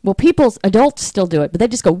 Well, adults still do it, but they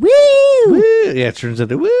just go, woo! Woo! Yeah, it turns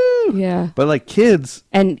into woo! Yeah. But like kids...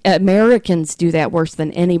 And Americans do that worse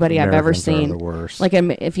than anybody I've ever seen. Are the worst. Like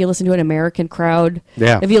if you listen to an American crowd,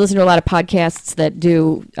 yeah. If you listen to a lot of podcasts that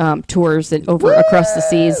do tours that across the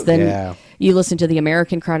seas, then you listen to the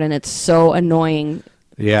American crowd and it's so annoying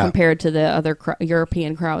compared to the other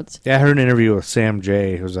European crowds. Yeah, I heard an interview with Sam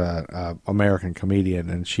Jay, who's a American comedian,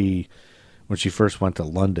 and when she first went to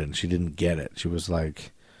London, she didn't get it. She was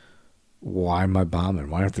like... Why am I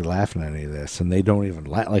bombing? Why aren't they laughing at any of this? And they don't even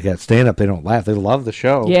laugh. Like at stand-up, they don't laugh. They love the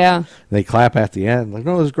show. Yeah. They clap at the end. Like,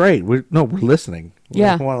 no, it was great. We're listening. We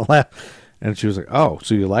don't want to laugh. And she was like, oh,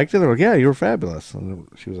 so you liked it? They're like, yeah, you were fabulous. And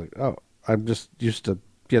she was like, oh, I'm just used to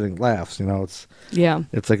getting laughs. You know, it's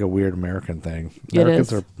like a weird American thing.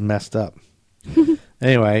 Americans are messed up.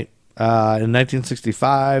 Anyway, in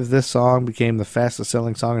 1965, this song became the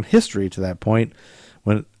fastest-selling song in history to that point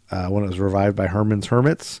when it was revived by Herman's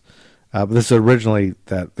Hermits. But this is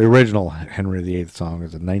the original Henry VIII song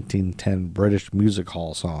is a 1910 British music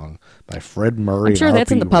hall song by Fred Murray. I'm sure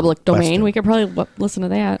that's in the public domain. We could probably listen to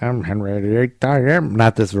that. I'm Henry VIII. I am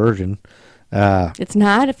not this version. It's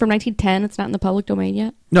not from 1910. It's not in the public domain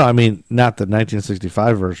yet. No, I mean not the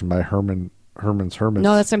 1965 version by Herman's Hermits.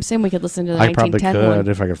 No, that's what I'm saying. We could listen to the 1910 I probably could one.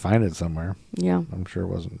 If I could find it somewhere. Yeah, I'm sure it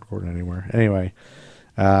wasn't recorded anywhere. Anyway,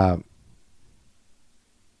 yeah.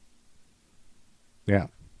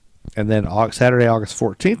 And then Saturday, August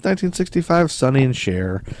 14th, 1965, Sonny and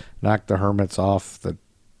Cher knocked the Hermits off the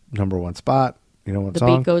 #1 spot. You know what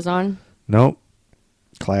song? The Beat Goes On? Nope.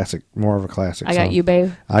 Classic. More of a classic song. I Got You,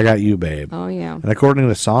 Babe? I Got You, Babe. Oh, yeah. And according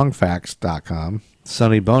to songfacts.com,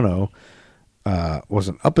 Sonny Bono was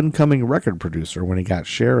an up-and-coming record producer when he got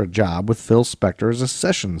Cher a job with Phil Spector as a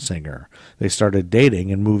session singer. They started dating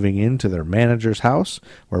and moving into their manager's house,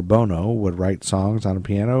 where Bono would write songs on a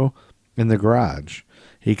piano in the garage.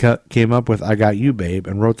 He came up with I Got You, Babe,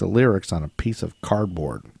 and wrote the lyrics on a piece of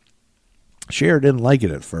cardboard. Cher didn't like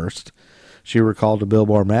it at first. She recalled to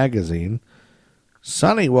Billboard magazine,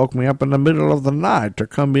 Sonny woke me up in the middle of the night to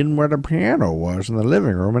come in where the piano was in the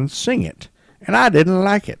living room and sing it. And I didn't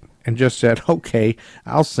like it. And just said, okay,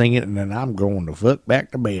 I'll sing it and then I'm going to fuck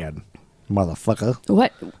back to bed. Motherfucker.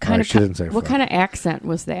 What kind of accent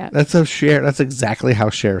was that? That's Cher. That's exactly how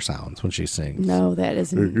Cher sounds when she sings. No, that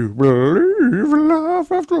isn't. You believe in love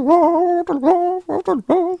after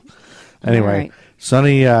love. Anyway, right.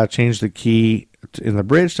 Sonny changed the key in the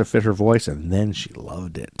bridge to fit her voice, and then she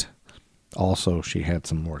loved it. Also, she had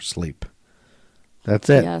some more sleep. That's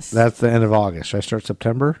it. Yes. That's the end of August. Should I start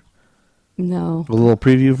September? No. A little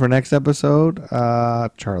preview for next episode.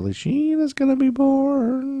 Charlie Sheen is going to be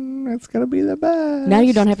born. It's going to be the best. Now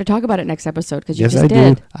you don't have to talk about it next episode because you just did.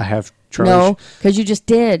 Yes, I do. I have Charlie. No, because you just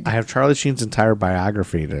did. I have Charlie Sheen's entire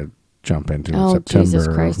biography to jump into in September. Oh, Jesus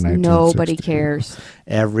Christ. Of 1960. Nobody cares.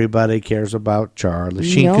 Everybody cares about Charlie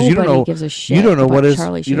Sheen. Nobody you don't know, gives a shit you don't know about what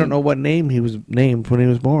Charlie Sheen. You don't know what name he was named when he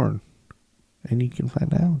was born. And you can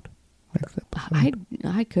find out next episode.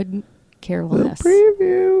 I couldn't care less.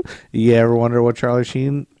 Preview. You ever wonder what Charlie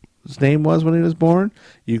Sheen's name was when he was born?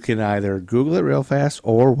 You can either Google it real fast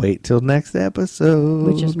or wait till next episode,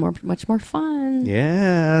 which is much more fun.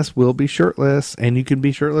 Yes, we'll be shirtless, and you can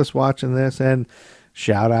be shirtless watching this. And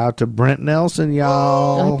shout out to Brent Nelson,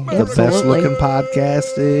 y'all, the best looking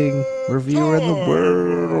podcasting reviewer in the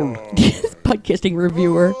world. Podcasting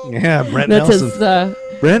reviewer. Yeah, Brent Nelson.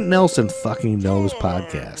 Brent Nelson fucking knows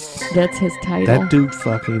podcasts. That's his title. That dude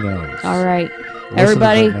fucking knows. All right.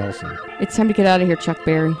 Everybody, it's time to get out of here, Chuck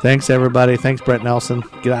Berry. Thanks, everybody. Thanks, Brent Nelson.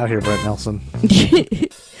 Get out of here, Brent Nelson.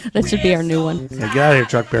 That should be our new one. Yeah, get out of here,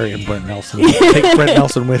 Chuck Berry and Brent Nelson. Take Brent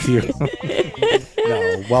Nelson with you.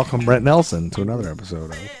 No, welcome Brent Nelson to another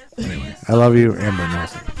episode of... Anyway, I love you and Brent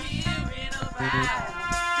Nelson.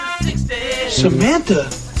 Samantha,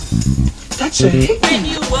 that's a hickey. When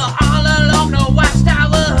you were all along the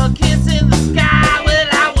watchtower, kissing the sky, well,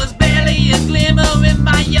 I was barely a glimmer in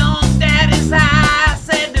my young daddy's eye. I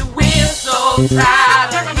said that we're so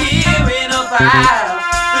tired of hearing about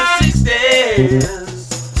the 60s.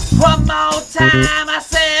 One more time, I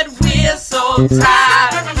said we're so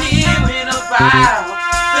tired of hearing about while.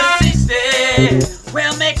 The 60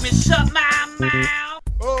 will make me shut my mouth.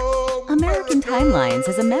 American Timelines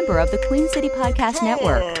is a member of the Queen City Podcast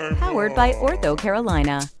Network, powered by Ortho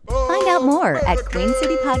Carolina. Find out more at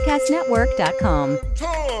queencitypodcastnetwork.com.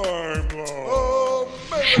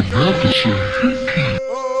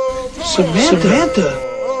 Samantha.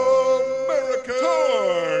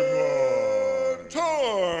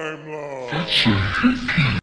 Timeline.